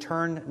that we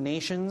turn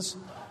nations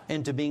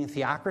into being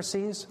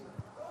theocracies?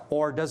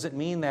 Or does it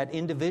mean that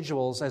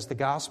individuals, as the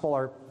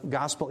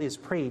gospel is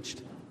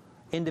preached,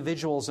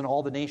 individuals in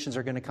all the nations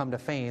are going to come to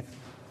faith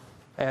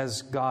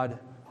as God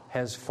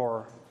has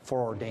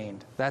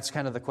foreordained? That's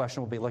kind of the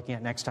question we'll be looking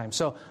at next time.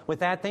 So with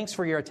that, thanks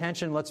for your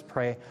attention. Let's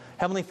pray.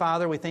 Heavenly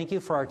Father, we thank you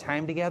for our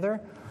time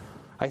together.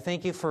 I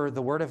thank you for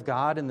the Word of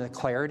God and the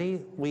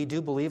clarity. We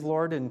do believe,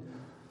 Lord, in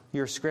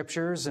your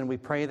Scriptures, and we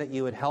pray that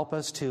you would help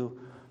us to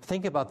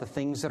think about the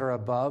things that are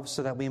above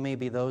so that we may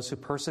be those who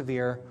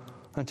persevere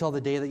until the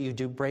day that you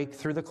do break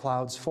through the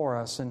clouds for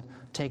us and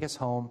take us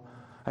home.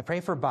 I pray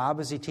for Bob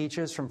as he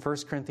teaches from 1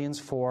 Corinthians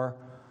 4.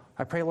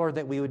 I pray, Lord,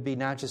 that we would be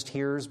not just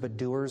hearers but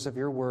doers of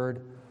your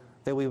word,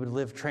 that we would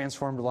live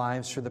transformed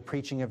lives through the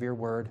preaching of your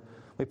word.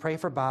 We pray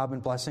for Bob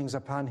and blessings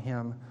upon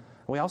him.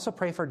 We also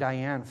pray for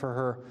Diane for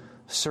her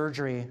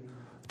surgery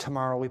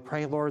tomorrow. We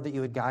pray, Lord, that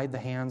you would guide the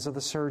hands of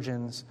the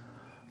surgeons.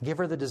 Give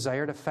her the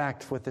desired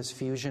effect with this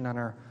fusion on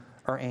her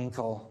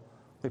ankle.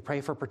 We pray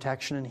for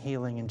protection and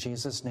healing in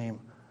Jesus' name.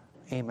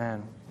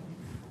 Amen.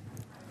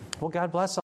 Well, God bless all.